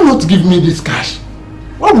 Why not give me this cash?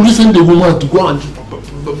 Why would you send the woman to go and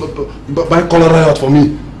buy color riot for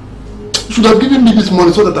me? You should have given me this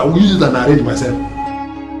money so that I will use it and arrange myself.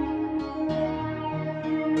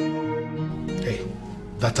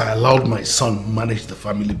 That I allowed my son manage the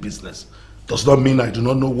family business does not mean I do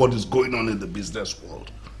not know what is going on in the business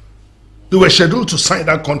world. You were scheduled to sign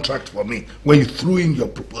that contract for me when you threw in your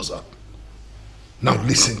proposal. Now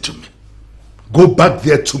listen to me. Go back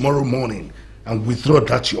there tomorrow morning and withdraw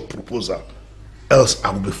that your proposal. Else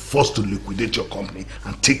I will be forced to liquidate your company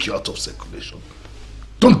and take you out of circulation.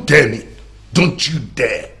 Don't dare me. Don't you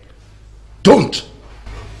dare. Don't.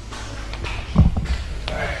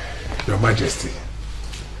 Your Majesty.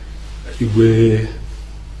 Igwe,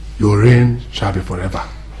 your reign shall be forever.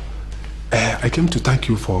 I came to thank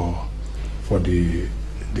you for the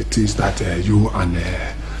things that you and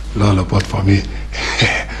Lola bought for me.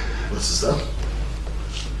 What's that?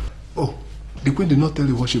 Oh, the queen did not tell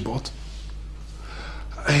you what she bought.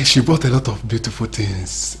 She bought a lot of beautiful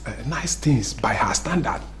things, nice things by her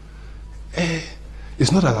standard.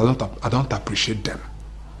 It's not that I don't appreciate them.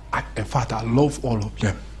 In fact, I love all of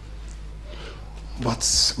them.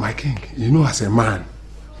 But my king, you know, as a man,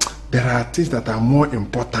 there are things that are more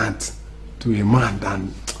important to a man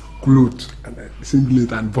than clothes, and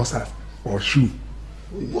singlet and boxers or shoe.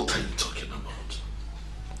 What are you talking about?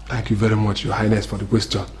 Thank you very much, Your Highness, for the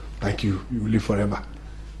question. Thank you. You will live forever.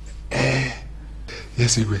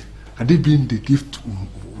 Yes, Igwe. Had it been the gift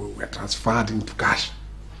were transferred into cash,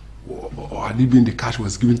 or had it been the cash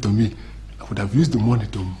was given to me, I would have used the money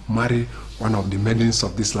to marry one of the maidens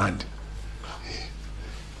of this land.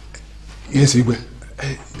 Yes, Igwe.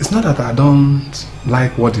 It's not that I don't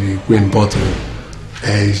like what the queen bought.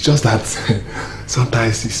 It's just that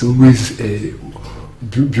sometimes it's always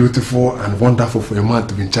beautiful and wonderful for a man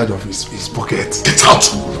to be in charge of his pocket. Get out!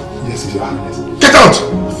 Yes, Your Highness. Get out!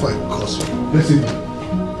 Fine, cause you. Let's see.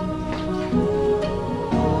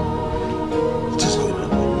 What is going on?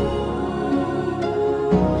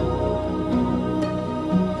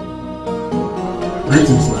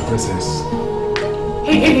 Greetings, my princess.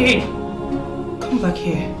 Hey. Come back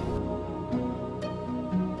here.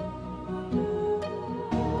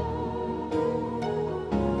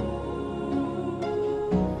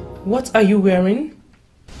 What are you wearing?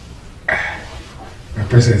 My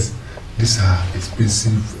princess, these are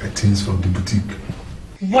expensive things from the boutique.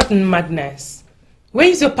 What madness! Where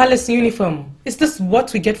is your palace uniform? Is this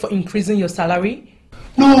what we get for increasing your salary?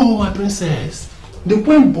 No, my princess. The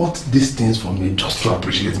queen bought these things for me just to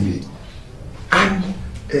appreciate me. And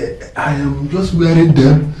I am just wearing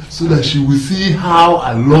them so that she will see how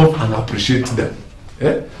I love and appreciate them.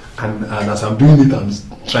 Eh? And as I'm doing it, I'm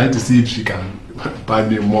trying to see if she can buy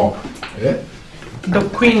me more. Eh? The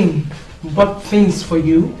queen bought things for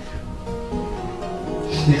you?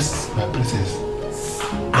 Yes, my princess.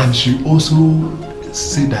 And she also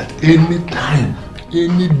said that anytime,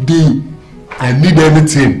 any day, I need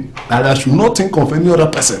anything, that I should not think of any other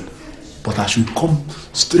person, but I should come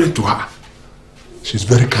straight to her. She's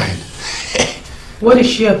very kind. What is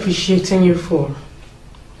she appreciating you for?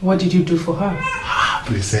 What did you do for her?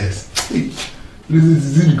 Princess.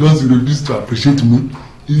 Is it because you refuse to appreciate me?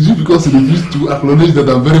 Is it because you refuse to acknowledge that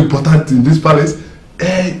I'm very important in this palace?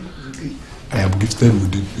 I am gifted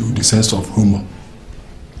with the sense of humor.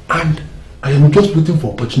 And I am just waiting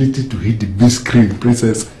for opportunity to hit the big screen,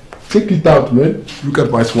 princess. Check it out, man. Look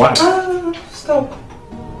at my swag. Stop.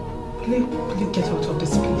 Please get out of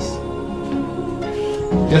this, please.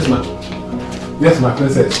 Yes, ma'am. Yes, my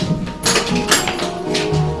princess.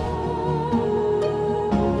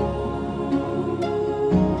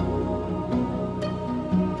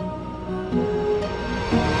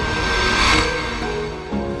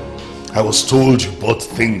 I was told you bought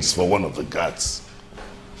things for one of the guards.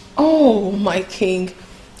 Oh, my king.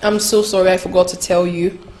 I'm so sorry I forgot to tell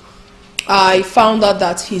you. I found out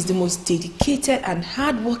that he's the most dedicated and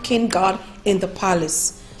hardworking guard in the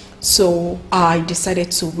palace. So I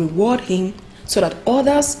decided to reward him so that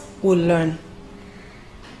others will learn.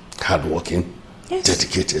 Hardworking? Yes.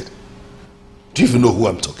 Dedicated? Do you even know who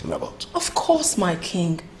I'm talking about? Of course, my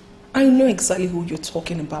king. I know exactly who you're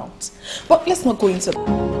talking about. But let's not go into...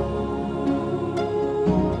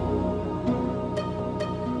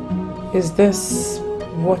 Is this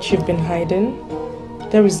what you've been hiding?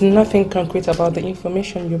 There is nothing concrete about the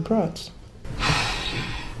information you brought.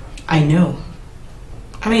 I know.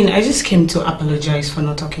 I mean, I just came to apologize for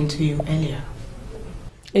not talking to you earlier.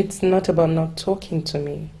 It's not about not talking to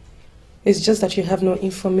me. It's just that you have no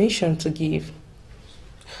information to give.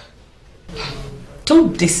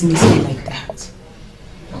 Don't dismiss me like that.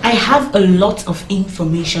 I have a lot of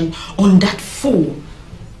information on that fool.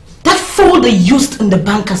 That fool they used in the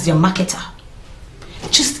bank as their marketer.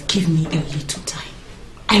 Just give me a little time.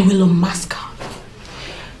 I will unmask her.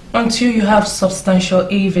 Until you have substantial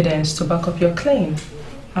evidence to back up your claim,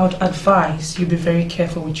 I would advise you be very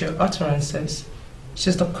careful with your utterances.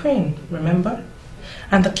 She's the queen, remember?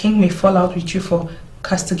 And the king may fall out with you for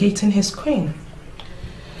castigating his queen.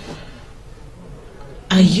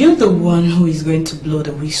 Are you the one who is going to blow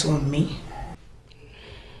the whistle on me?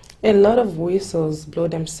 A lot of whistles blow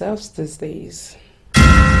themselves these days. Be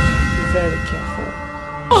very careful.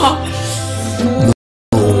 No,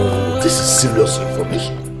 this is serious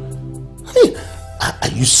information. I mean,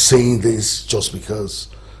 are you saying this just because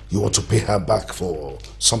you want to pay her back for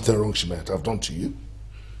something wrong she might have done to you?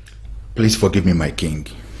 Please forgive me, my king.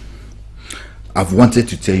 I've wanted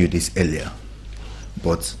to tell you this earlier,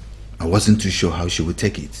 but I wasn't too sure how she would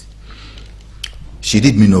take it. She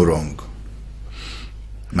did me no wrong.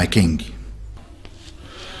 My king,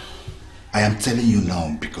 I am telling you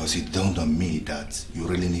now because it dawned on me that you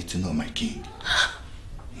really need to know, my king.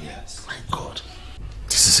 Yes. My God.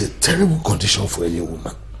 This is a terrible condition for any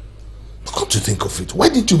woman. Come to think of it, why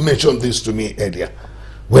didn't you mention this to me earlier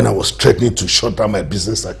when I was threatening to shut down my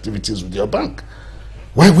business activities with your bank?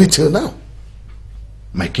 Why wait till now?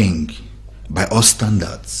 My king, by all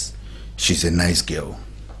standards, she's a nice girl.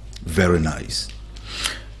 Very nice.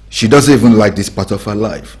 She doesn't even like this part of her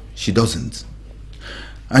life. She doesn't.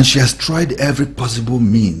 And she has tried every possible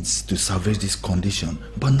means to salvage this condition,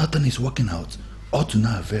 but nothing is working out, or to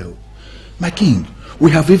no avail. My king,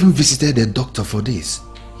 we have even visited a doctor for this.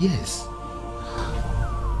 Yes.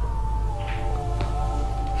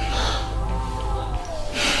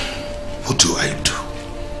 What do I do?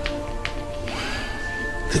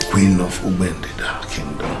 The queen of Ubendida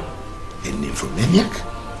kingdom, a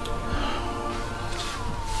nymphomaniac?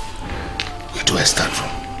 Where do I start from?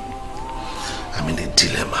 I'm in a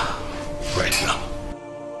dilemma right now.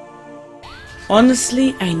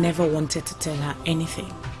 Honestly, I never wanted to tell her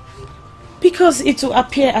anything. Because it will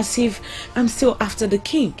appear as if I'm still after the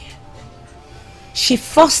king. She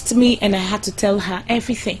forced me and I had to tell her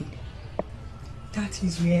everything. That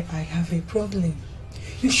is where I have a problem.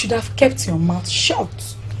 You should have kept your mouth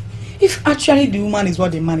shut. If actually the woman is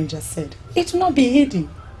what the manager said, it will not be hidden.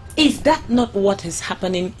 Is that not what is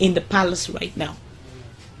happening in the palace right now?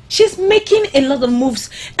 She's making a lot of moves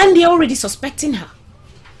and they're already suspecting her.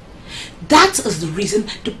 That is the reason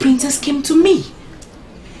the princess came to me.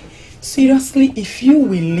 Seriously, if you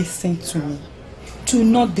will listen to me, do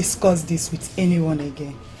not discuss this with anyone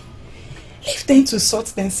again. Leave them to sort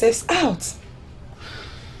themselves out.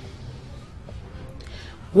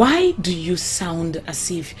 Why do you sound as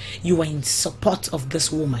if you are in support of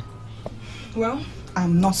this woman? Well,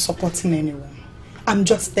 I'm not supporting anyone. I'm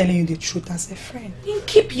just telling you the truth as a friend. You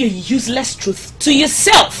keep your useless truth to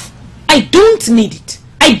yourself. I don't need it.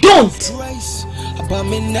 I don't.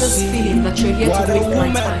 This feeling that you're here to waste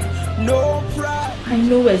my time. I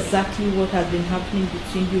know exactly what has been happening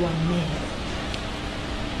between you and me.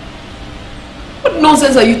 What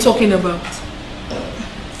nonsense are you talking about?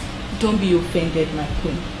 Don't be offended, my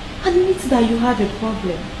queen. Admit that you have a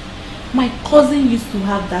problem. My cousin used to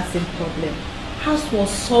have that same problem. Hers was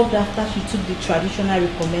solved after she took the traditional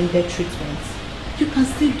recommended treatments. You can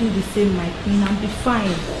still do the same, my queen, and be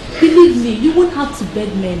fine. Believe me, you won't have to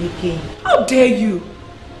beg men again. How dare you?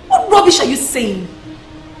 What rubbish are you saying?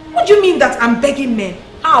 What do you mean that I'm begging men?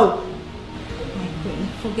 How? My queen,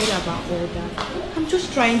 forget about all that. I'm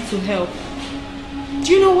just trying to help.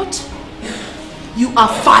 Do you know what? You are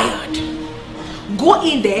fired. Go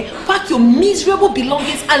in there, pack your miserable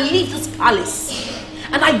belongings and leave this palace.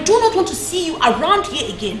 And I do not want to see you around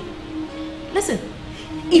here again. Listen,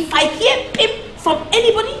 if I hear pip from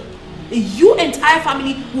anybody, your entire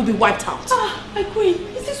family will be wiped out. My queen,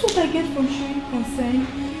 is this what I get from showing concern?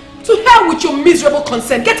 To hell with your miserable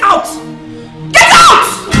consent. Get out! Get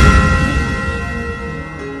out!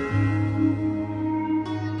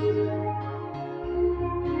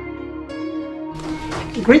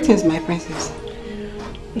 Greetings, my princess.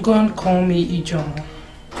 Go and call me Ijoma.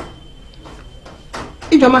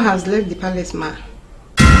 Ijoma has left the palace, ma.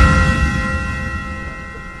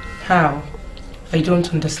 How? I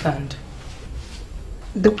don't understand.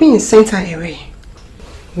 The queen sent her away.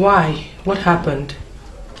 Why? What happened?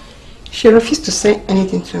 She refused to say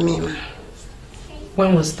anything to me, ma.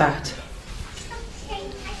 When was that?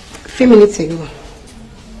 A few minutes ago.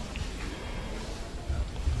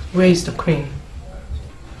 Where is the queen?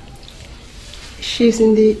 She's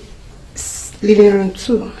in the living room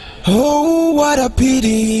too. Oh, what a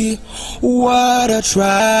pity, what a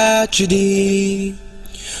tragedy.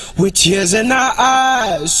 With tears in her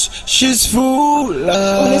eyes, she's full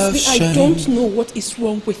of Honestly, shame. I don't know what is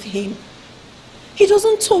wrong with him. He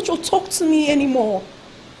doesn't touch or talk to me anymore.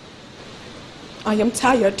 I am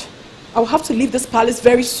tired. I'll have to leave this palace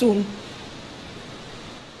very soon.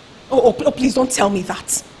 Oh, please don't tell me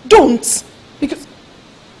that. Don't! Because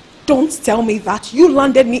don't tell me that. You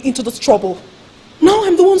landed me into this trouble. Now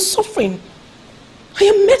I'm the one suffering. I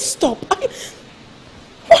am messed up.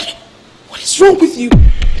 What is wrong with you?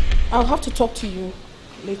 I'll have to talk to you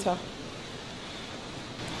later.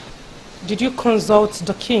 Did you consult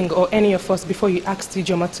the king or any of us before you asked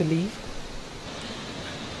Ijoma to leave?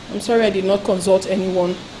 I'm sorry I did not consult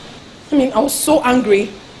anyone. I mean, I was so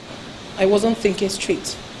angry. I wasn't thinking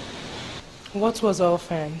straight. What was our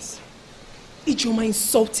offense? Ijoma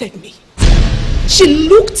insulted me. She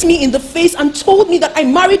looked me in the face and told me that I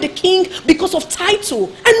married the king because of title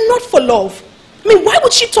and not for love. I mean, why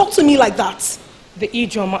would she talk to me like that? The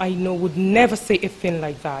Ijoma I know would never say a thing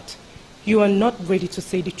like that. You are not ready to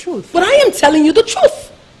say the truth. But I am telling you the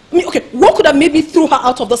truth. I mean, okay, what could have made me throw her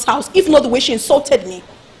out of this house if not the way she insulted me?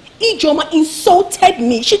 Ijoma insulted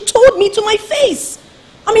me. She told me to my face.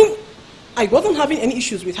 I mean, I wasn't having any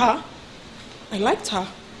issues with her. I liked her.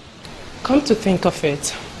 Come to think of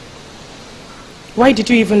it, why did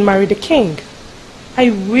you even marry the king?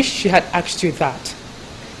 I wish she had asked you that.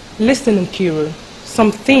 Listen, Nkiru,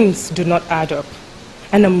 some things do not add up,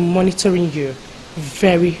 and I'm monitoring you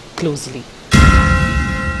very closely.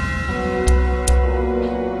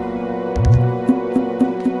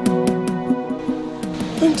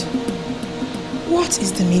 And what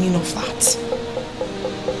is the meaning of that?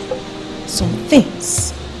 Some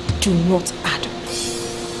things do not add up.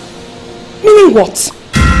 Meaning what?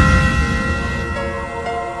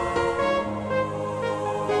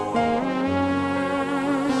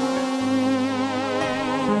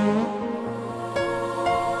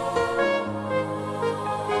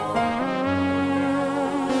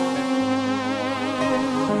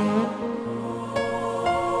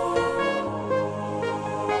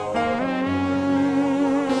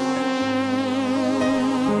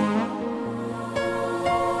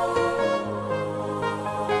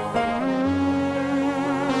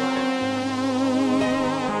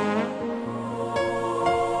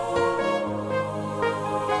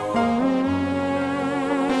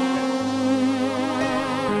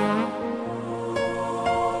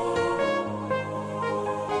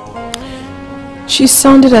 She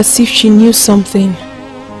sounded as if she knew something.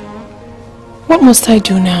 What must I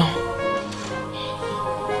do now?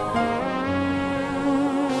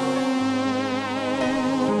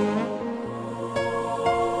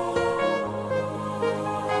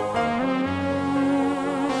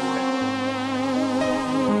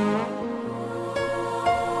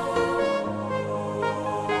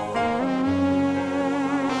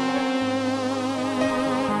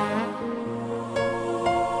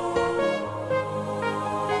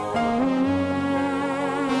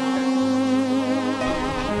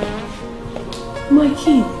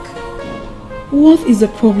 What is the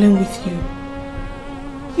problem with you?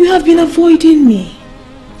 You have been avoiding me.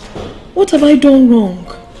 What have I done wrong?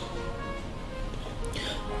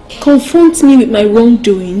 Confront me with my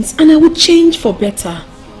wrongdoings and I will change for better.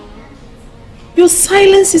 Your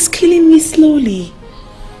silence is killing me slowly.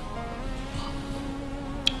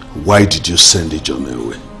 Why did you send Ijoma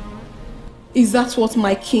away? Is that what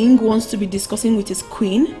my king wants to be discussing with his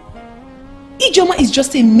queen? Ijoma is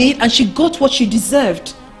just a maid and she got what she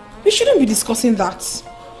deserved. We shouldn't be discussing that.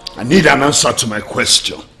 I need an answer to my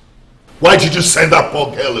question. Why did you send that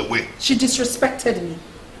poor girl away? She disrespected me.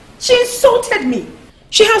 She insulted me.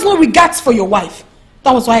 She has no regards for your wife.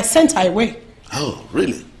 That was why I sent her away. Oh,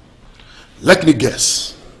 really? Let me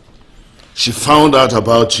guess. She found out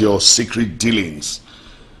about your secret dealings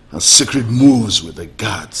and secret moves with the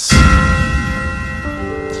guards.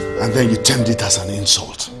 And then you termed it as an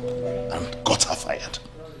insult and got her fired.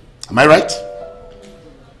 Am I right?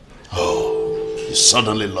 Oh, you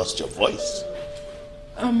suddenly lost your voice.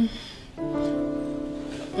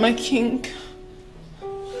 My king.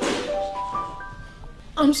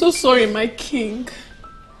 I'm so sorry, my king.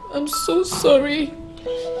 I'm so sorry.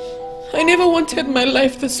 I never wanted my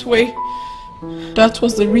life this way. That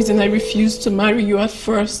was the reason I refused to marry you at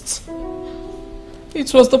first.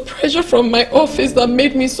 It was the pressure from my office that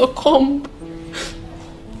made me succumb.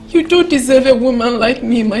 You don't deserve a woman like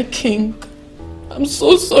me, my king. I'm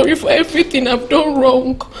so sorry for everything I've done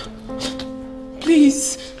wrong.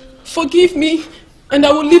 Please, forgive me and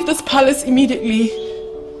I will leave this palace immediately.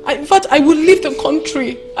 In fact, I will leave the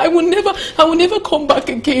country. I will never come back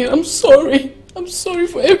again. I'm sorry. I'm sorry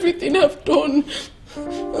for everything I've done.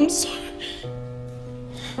 I'm sorry.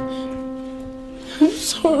 I'm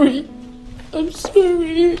sorry. I'm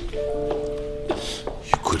sorry. You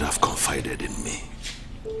could have confided in me.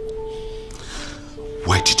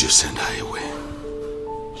 Why did you send her away?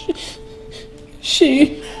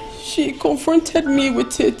 She confronted me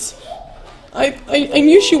with it. I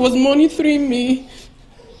knew she was monitoring me.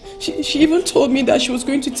 She even told me that she was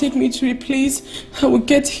going to take me to a place I would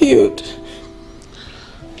get healed.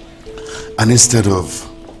 And instead of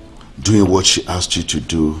doing what she asked you to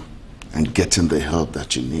do and getting the help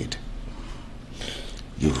that you need,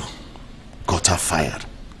 you got her fired.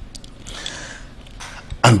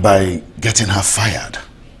 And by getting her fired,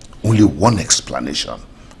 only one explanation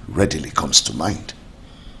readily comes to mind.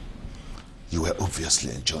 You were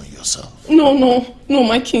obviously enjoying yourself. No,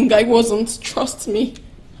 my king, I wasn't. Trust me.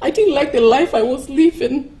 I didn't like the life I was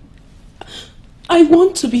living. I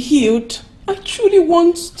want to be healed. I truly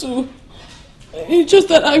want to. It's just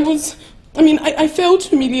that I felt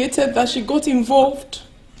humiliated that she got involved.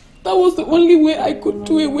 That was the only way I could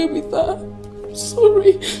do away with her. I'm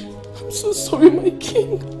sorry. I'm so sorry, my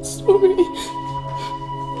king. I'm sorry.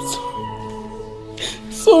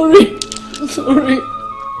 Sorry.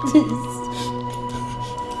 Please.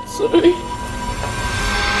 Sorry.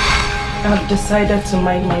 I've decided to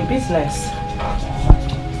mind my business.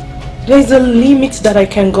 There's a limit that I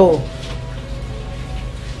can go.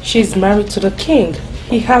 She's married to the king.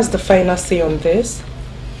 He has the final say on this.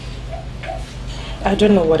 I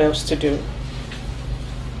don't know what else to do.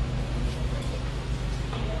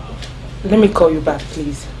 Let me call you back,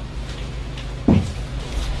 please.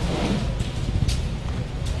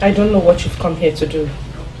 I don't know what you've come here to do.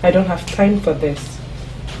 I don't have time for this.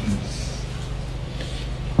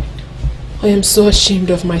 I am so ashamed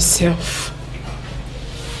of myself.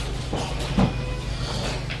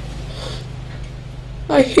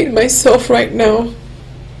 I hate myself right now.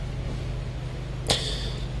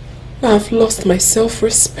 I've lost my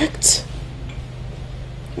self-respect,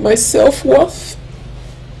 my self-worth,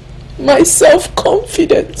 my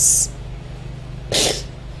self-confidence.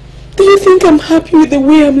 Do you think I'm happy with the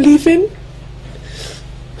way I'm living?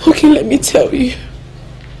 Okay, let me tell you.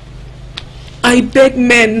 I beg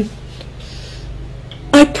men.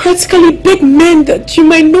 I practically beg men that you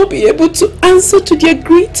might not be able to answer to their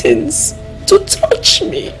greetings, to touch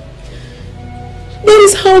me. That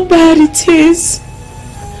is how bad it is.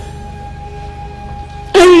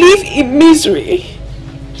 I live in misery.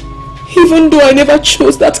 Even though I never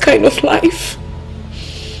chose that kind of life.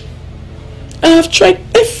 I have tried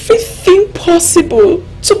everything possible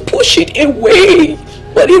to push it away,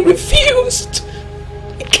 but he refused.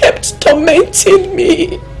 He kept tormenting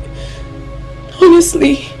me.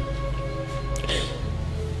 Honestly,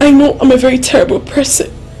 I know I'm a very terrible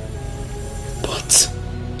person, but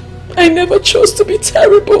I never chose to be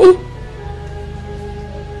terrible.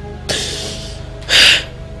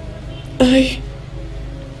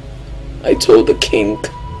 I told the king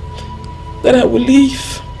that I will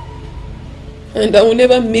leave and I will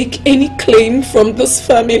never make any claim from this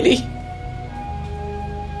family,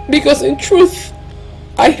 because in truth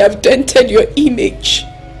I have dented your image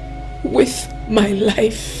with my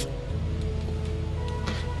life.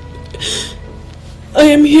 I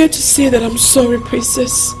am here to say that I'm sorry,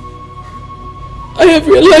 Princess. I have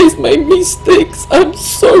realized my mistakes. I'm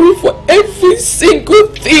sorry for every single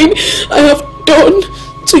thing I have done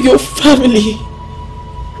to your family.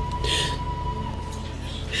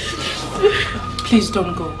 Please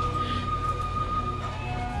don't go.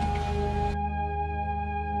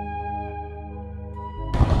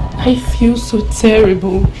 I feel so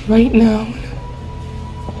terrible right now.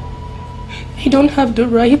 I don't have the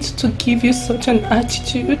right to give you such an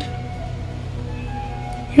attitude.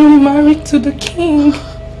 You're married to the king.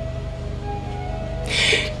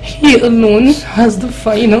 He alone has the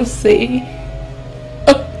final say.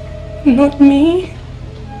 Not me.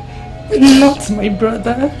 Not my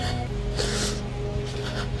brother.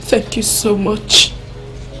 Thank you so much.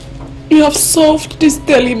 You have solved this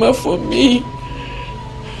dilemma for me.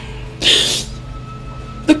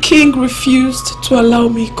 The king refused to allow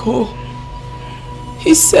me go.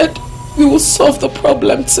 He said we will solve the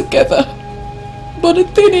problem together. But the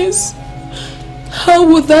thing is,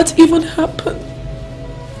 how would that even happen?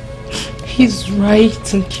 He's right,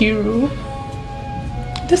 Nkiru.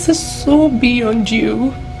 This is so beyond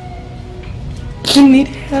you. You need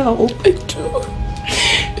help. I do.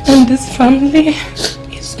 And this family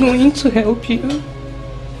is going to help you.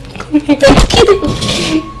 Come here. Thank you.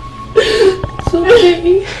 It's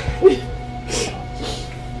okay.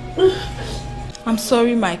 I'm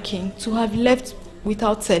sorry, my king, to have left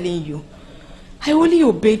without telling you. I only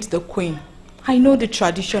obeyed the queen. I know the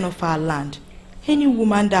tradition of our land. Any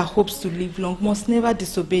woman that hopes to live long must never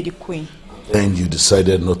disobey the queen. Then you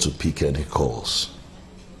decided not to pick any calls.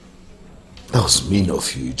 That was mean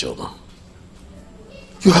of you, Ijoma.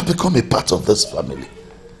 You have become a part of this family.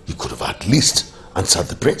 You could have at least answered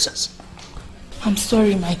the princess. I'm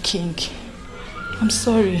sorry, my king. I'm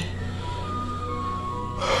sorry.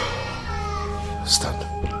 Stand.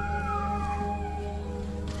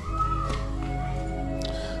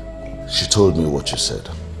 She told me what you said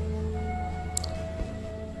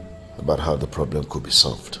about how the problem could be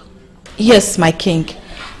solved. Yes, my king.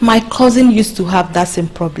 My cousin used to have that same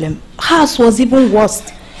problem. Hers was even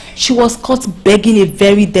worse. She was caught begging a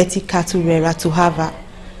very dirty cattle rearer to have her.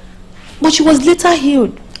 But she was later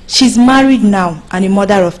healed. She's married now and a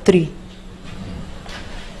mother of 3.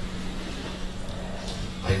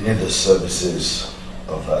 I need the services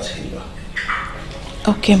of that healer.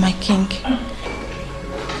 Okay, my king.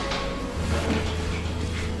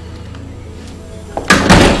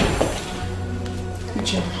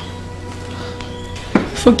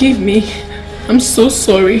 Forgive me. I'm so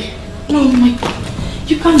sorry. No, my God.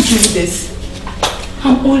 You can't do this.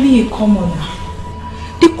 I'm only a commoner.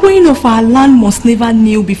 The queen of our land must never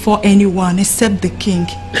kneel before anyone except the king.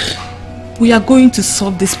 We are going to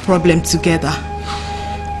solve this problem together.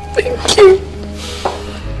 Thank you.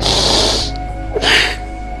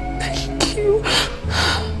 Thank you.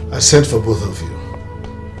 I sent for both of you,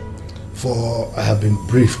 for I have been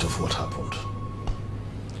briefed of what happened.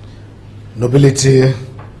 Nobility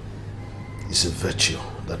is a virtue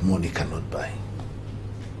that money cannot buy.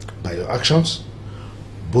 By your actions,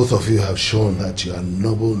 both of you have shown that you are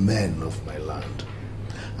noble men of my land,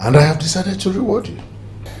 and I have decided to reward you.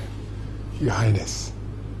 Your Highness,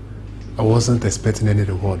 I wasn't expecting any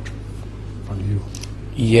reward from you.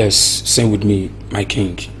 Yes, same with me, my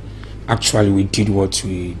king. Actually, we did what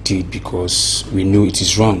we did because we knew it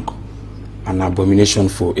is wrong. An abomination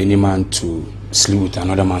for any man to sleep with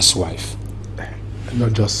another man's wife.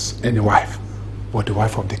 Not just any wife, but the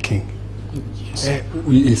wife of the king. Yes.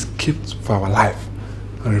 We escaped for our life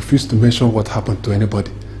and refused to mention what happened to anybody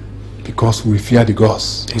because we fear the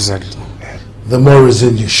gods. Exactly. The more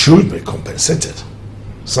reason you should be compensated.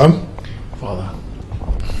 Son? Father.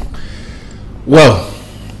 Well,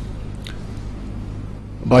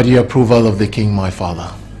 by the approval of the king, my father,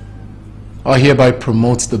 I hereby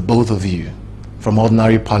promote the both of you from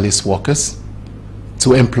ordinary palace workers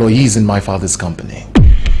to employees in my father's company.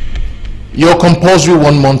 Your compulsory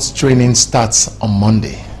 1-month training starts on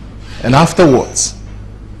Monday. And afterwards,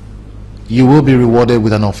 you will be rewarded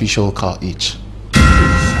with an official car each.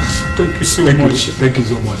 Thank you so much. Thank you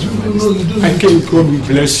so much. No, you don't. I can't. God will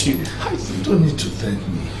bless you. You don't need to thank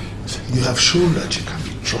me. You have shown that you can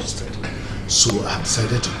be trusted. So I have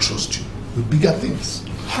decided to trust you with bigger things.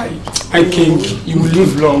 I think you will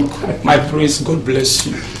live long. My praise, God bless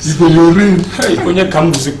you. Your reign. When you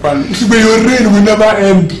come to your reign will never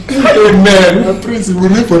end. Amen. My praise will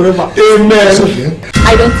live forever. Amen.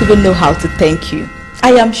 I don't even know how to thank you.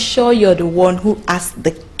 I am sure you're the one who asked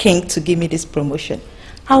the king to give me this promotion.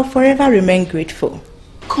 I'll forever remain grateful.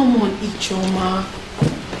 Come on, Ijeoma.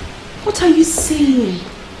 What are you saying?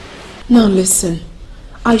 Now listen,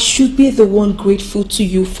 I should be the one grateful to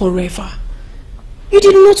you forever. You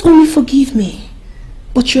did not only forgive me,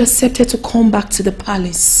 but you accepted to come back to the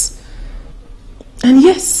palace. And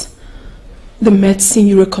yes, the medicine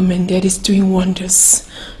you recommended is doing wonders.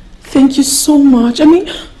 Thank you so much. I mean,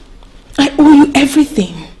 I owe you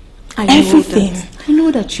everything. I know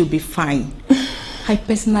that you'll be fine. I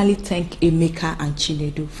personally thank Emeka and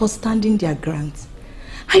Chinedu for standing their ground.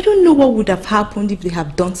 I don't know what would have happened if they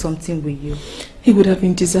have done something with you. It would have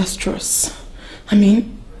been disastrous. I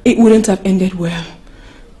mean, it wouldn't have ended well.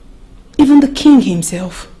 Even the king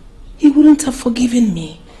himself, he wouldn't have forgiven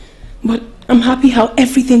me. But I'm happy how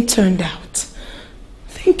everything turned out.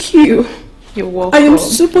 Thank you. You're welcome. I am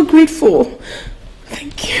super grateful.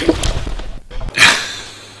 Thank you.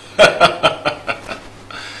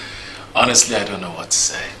 Honestly, I don't know what to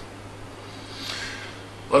say.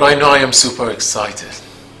 But I know I am super excited.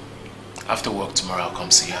 After work tomorrow, I'll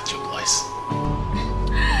come see you at your place.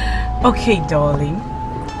 Okay, darling.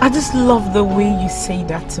 I just love the way you say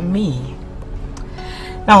that to me.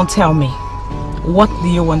 Now tell me, what do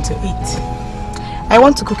you want to eat? I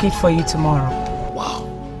want to cook it for you tomorrow. Wow,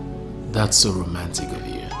 that's so romantic of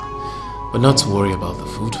you. But not to worry about the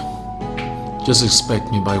food. Just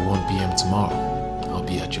expect me by 1 p.m. tomorrow. I'll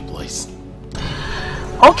be at your place.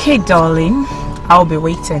 Okay, darling. I'll be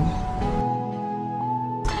waiting.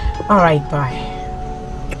 Alright, bye.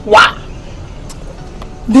 Wow!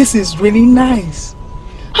 This is really nice.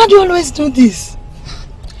 How do you always do this?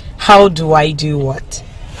 How do I do what?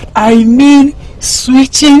 I mean,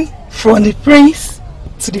 switching from the prince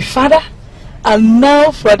to the father, and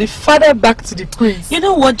now from the father back to the prince. You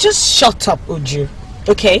know what? Just shut up, Uju.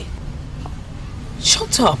 Okay?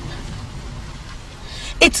 Shut up.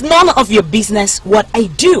 It's none of your business what I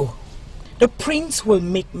do. The prince will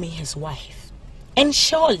make me his wife. And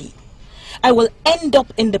surely, I will end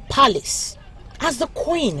up in the palace as the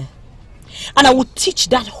queen. And I will teach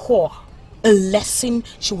that whore a lesson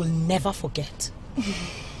she will never forget.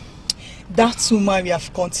 That woman we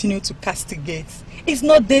have continued to castigate is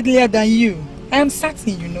not deadlier than you. I am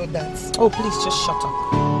certain you know that. Oh, please just shut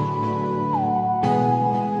up.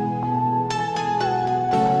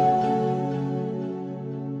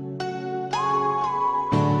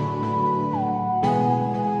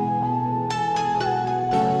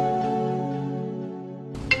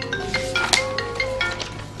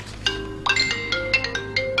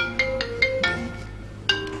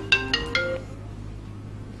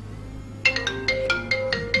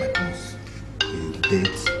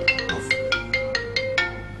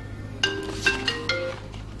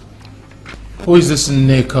 Who is this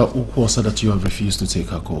Neka Ukwosa that you have refused to take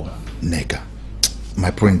her call? Neka. My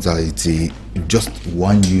prince, it's just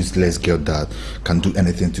one useless girl that can do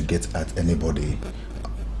anything to get at anybody.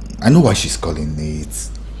 I know why she's calling me,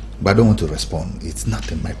 but I don't want to respond. It's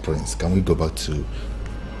nothing, my prince. Can we go back to...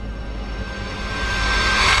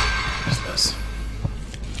 business?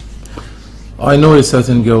 I know a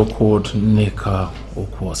certain girl called Neka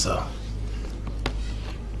Ukwosa.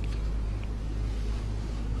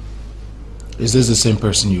 Is this the same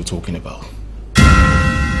person you're talking about?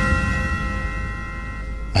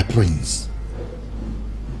 My prince.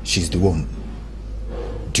 She's the one.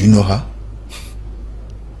 Do you know her?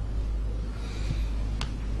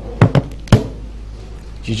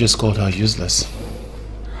 You just called her useless.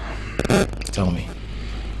 Tell me,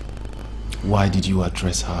 why did you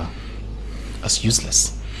address her as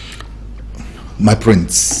useless? My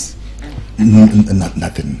prince.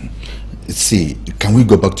 Nothing. See, can we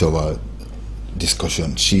go back to our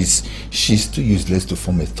discussion? She's too useless to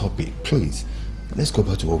form a topic. Please, let's go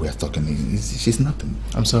back to what we are talking. She's nothing.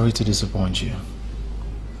 I'm sorry to disappoint you.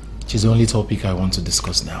 She's the only topic I want to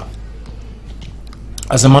discuss now.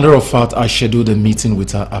 As a matter of fact, I scheduled a meeting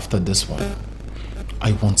with her after this one.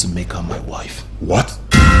 I want to make her my wife. What?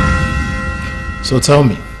 So tell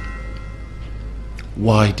me,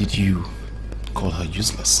 why did you call her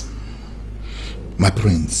useless? My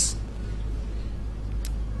prince,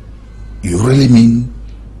 You really mean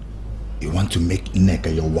you want to make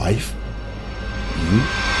Nneka your wife? You?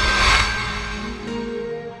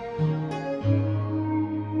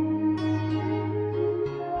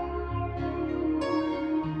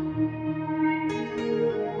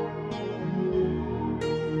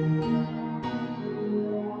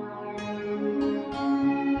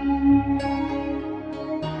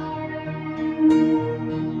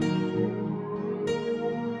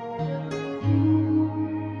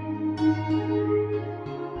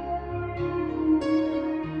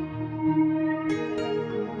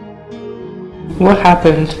 What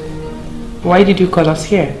happened? Why did you call us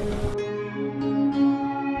here?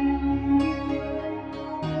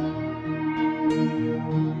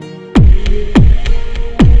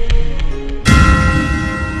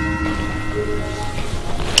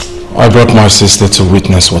 I brought my sister to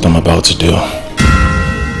witness what I'm about to do.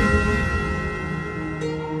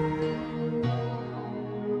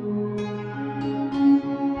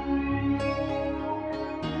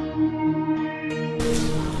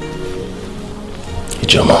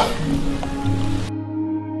 Ijoma.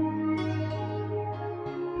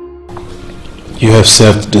 You have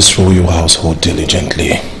served this royal household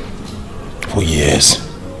diligently for years.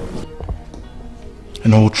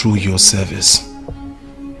 And all through your service,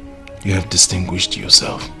 you have distinguished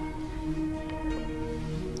yourself.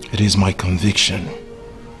 It is my conviction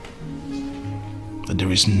that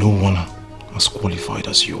there is no one as qualified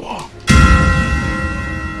as you are.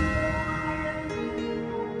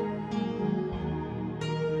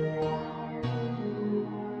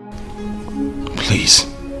 Please,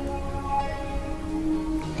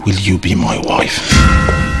 will you be my wife?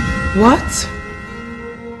 What?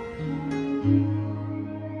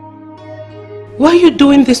 Why are you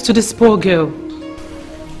doing this to this poor girl?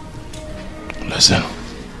 Listen.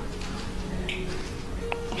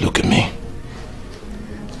 Look at me.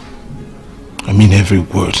 I mean every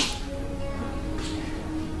word.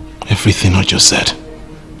 Everything I just said.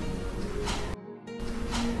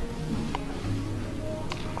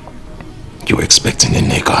 You're expecting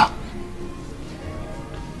Nneka.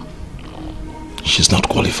 She's not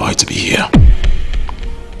qualified to be here.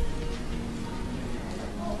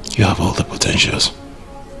 You have all the potentials,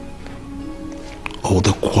 all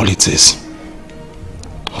the qualities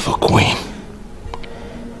of a queen.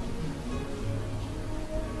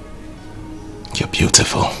 You're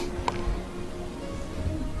beautiful,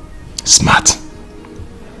 smart,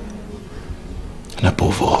 and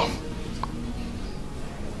above all,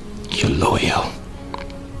 you're loyal.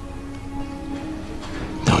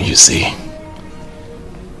 Don't you see?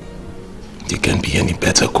 You can't be any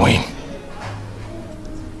better queen.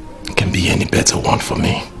 Can be any better one for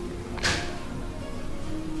me.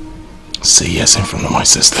 Say yes in front of my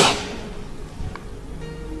sister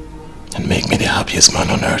and make me the happiest man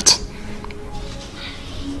on earth.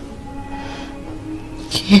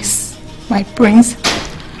 Yes, my prince.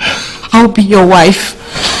 I'll be your wife.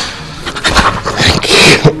 Thank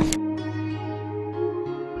you.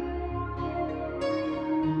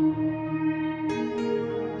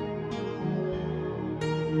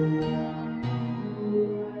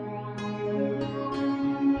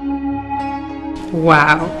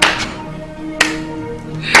 Wow.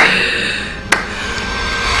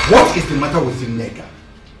 What is the matter with Nneka?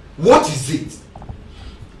 What is it?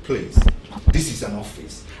 Please, this is an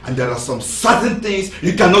office and there are some certain things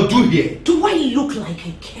you cannot do here. Do I look like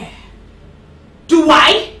I care? Do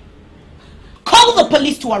I? Call the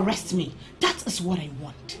police to arrest me. That is what I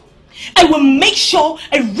want. I will make sure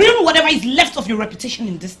I ruin whatever is left of your reputation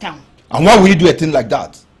in this town. And why will you do a thing like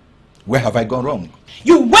that? Where have I gone wrong?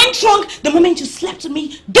 You went wrong the moment you slept with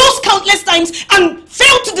me those countless times and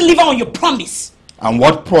failed to deliver on your promise. And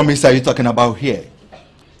what promise are you talking about here?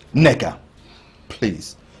 Nneka,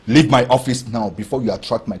 please, leave my office now before you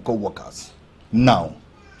attract my co-workers. Now.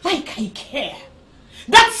 Like I care.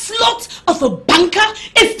 That slut of a banker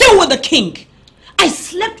is still with the king. I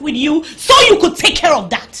slept with you so you could take care of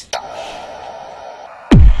that.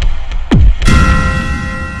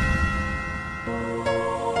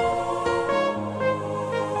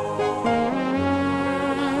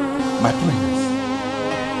 My prince.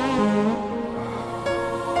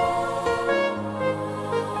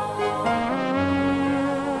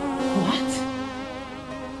 What?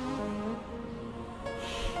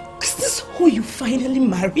 Is this who you finally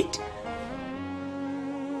married?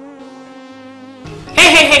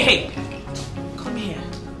 Hey! Come here.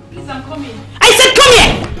 Please, I'm coming. I said come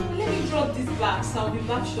here! Let me drop these bags. I'll be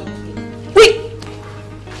back shortly. Wait!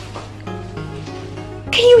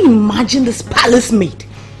 Can you imagine this palace maid?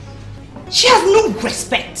 She has no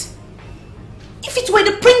respect. If it were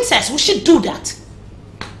the princess, would she do that?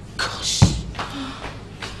 Gosh.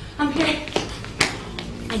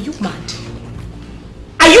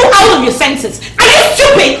 of your senses? Are you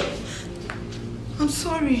stupid? I'm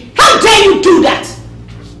sorry. How dare you do that?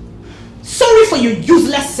 Sorry for your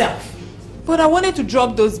useless self. But I wanted to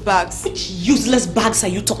drop those bags. Which useless bags are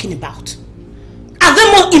you talking about? Are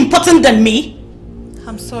they more important than me?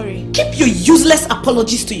 I'm sorry. Keep your useless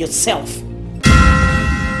apologies to yourself.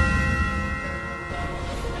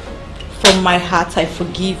 From my heart, I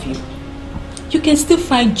forgive you. You can still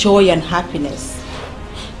find joy and happiness.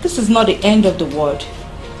 This is not the end of the world.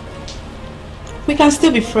 We can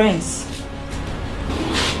still be friends.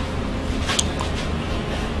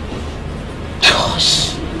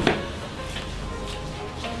 Gosh.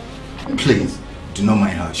 Please, do not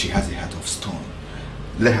mind her. She has a heart of stone.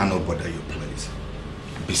 Let her not bother you, please.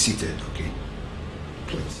 Be seated, okay?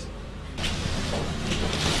 Please.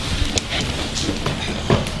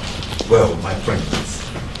 Well, my friends,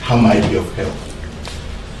 how might I be of help?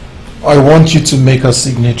 I want you to make her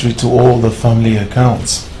signatory to all the family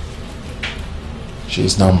accounts. She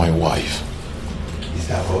is now my wife. Is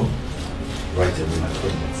that all? Right away, my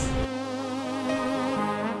friends.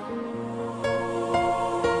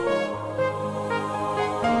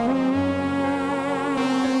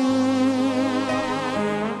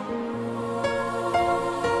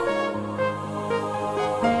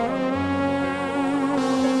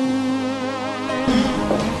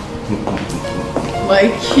 My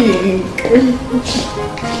king.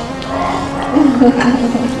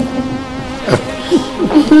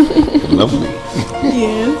 Lovely.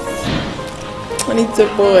 Yes. And it's a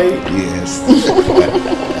boy. Yes.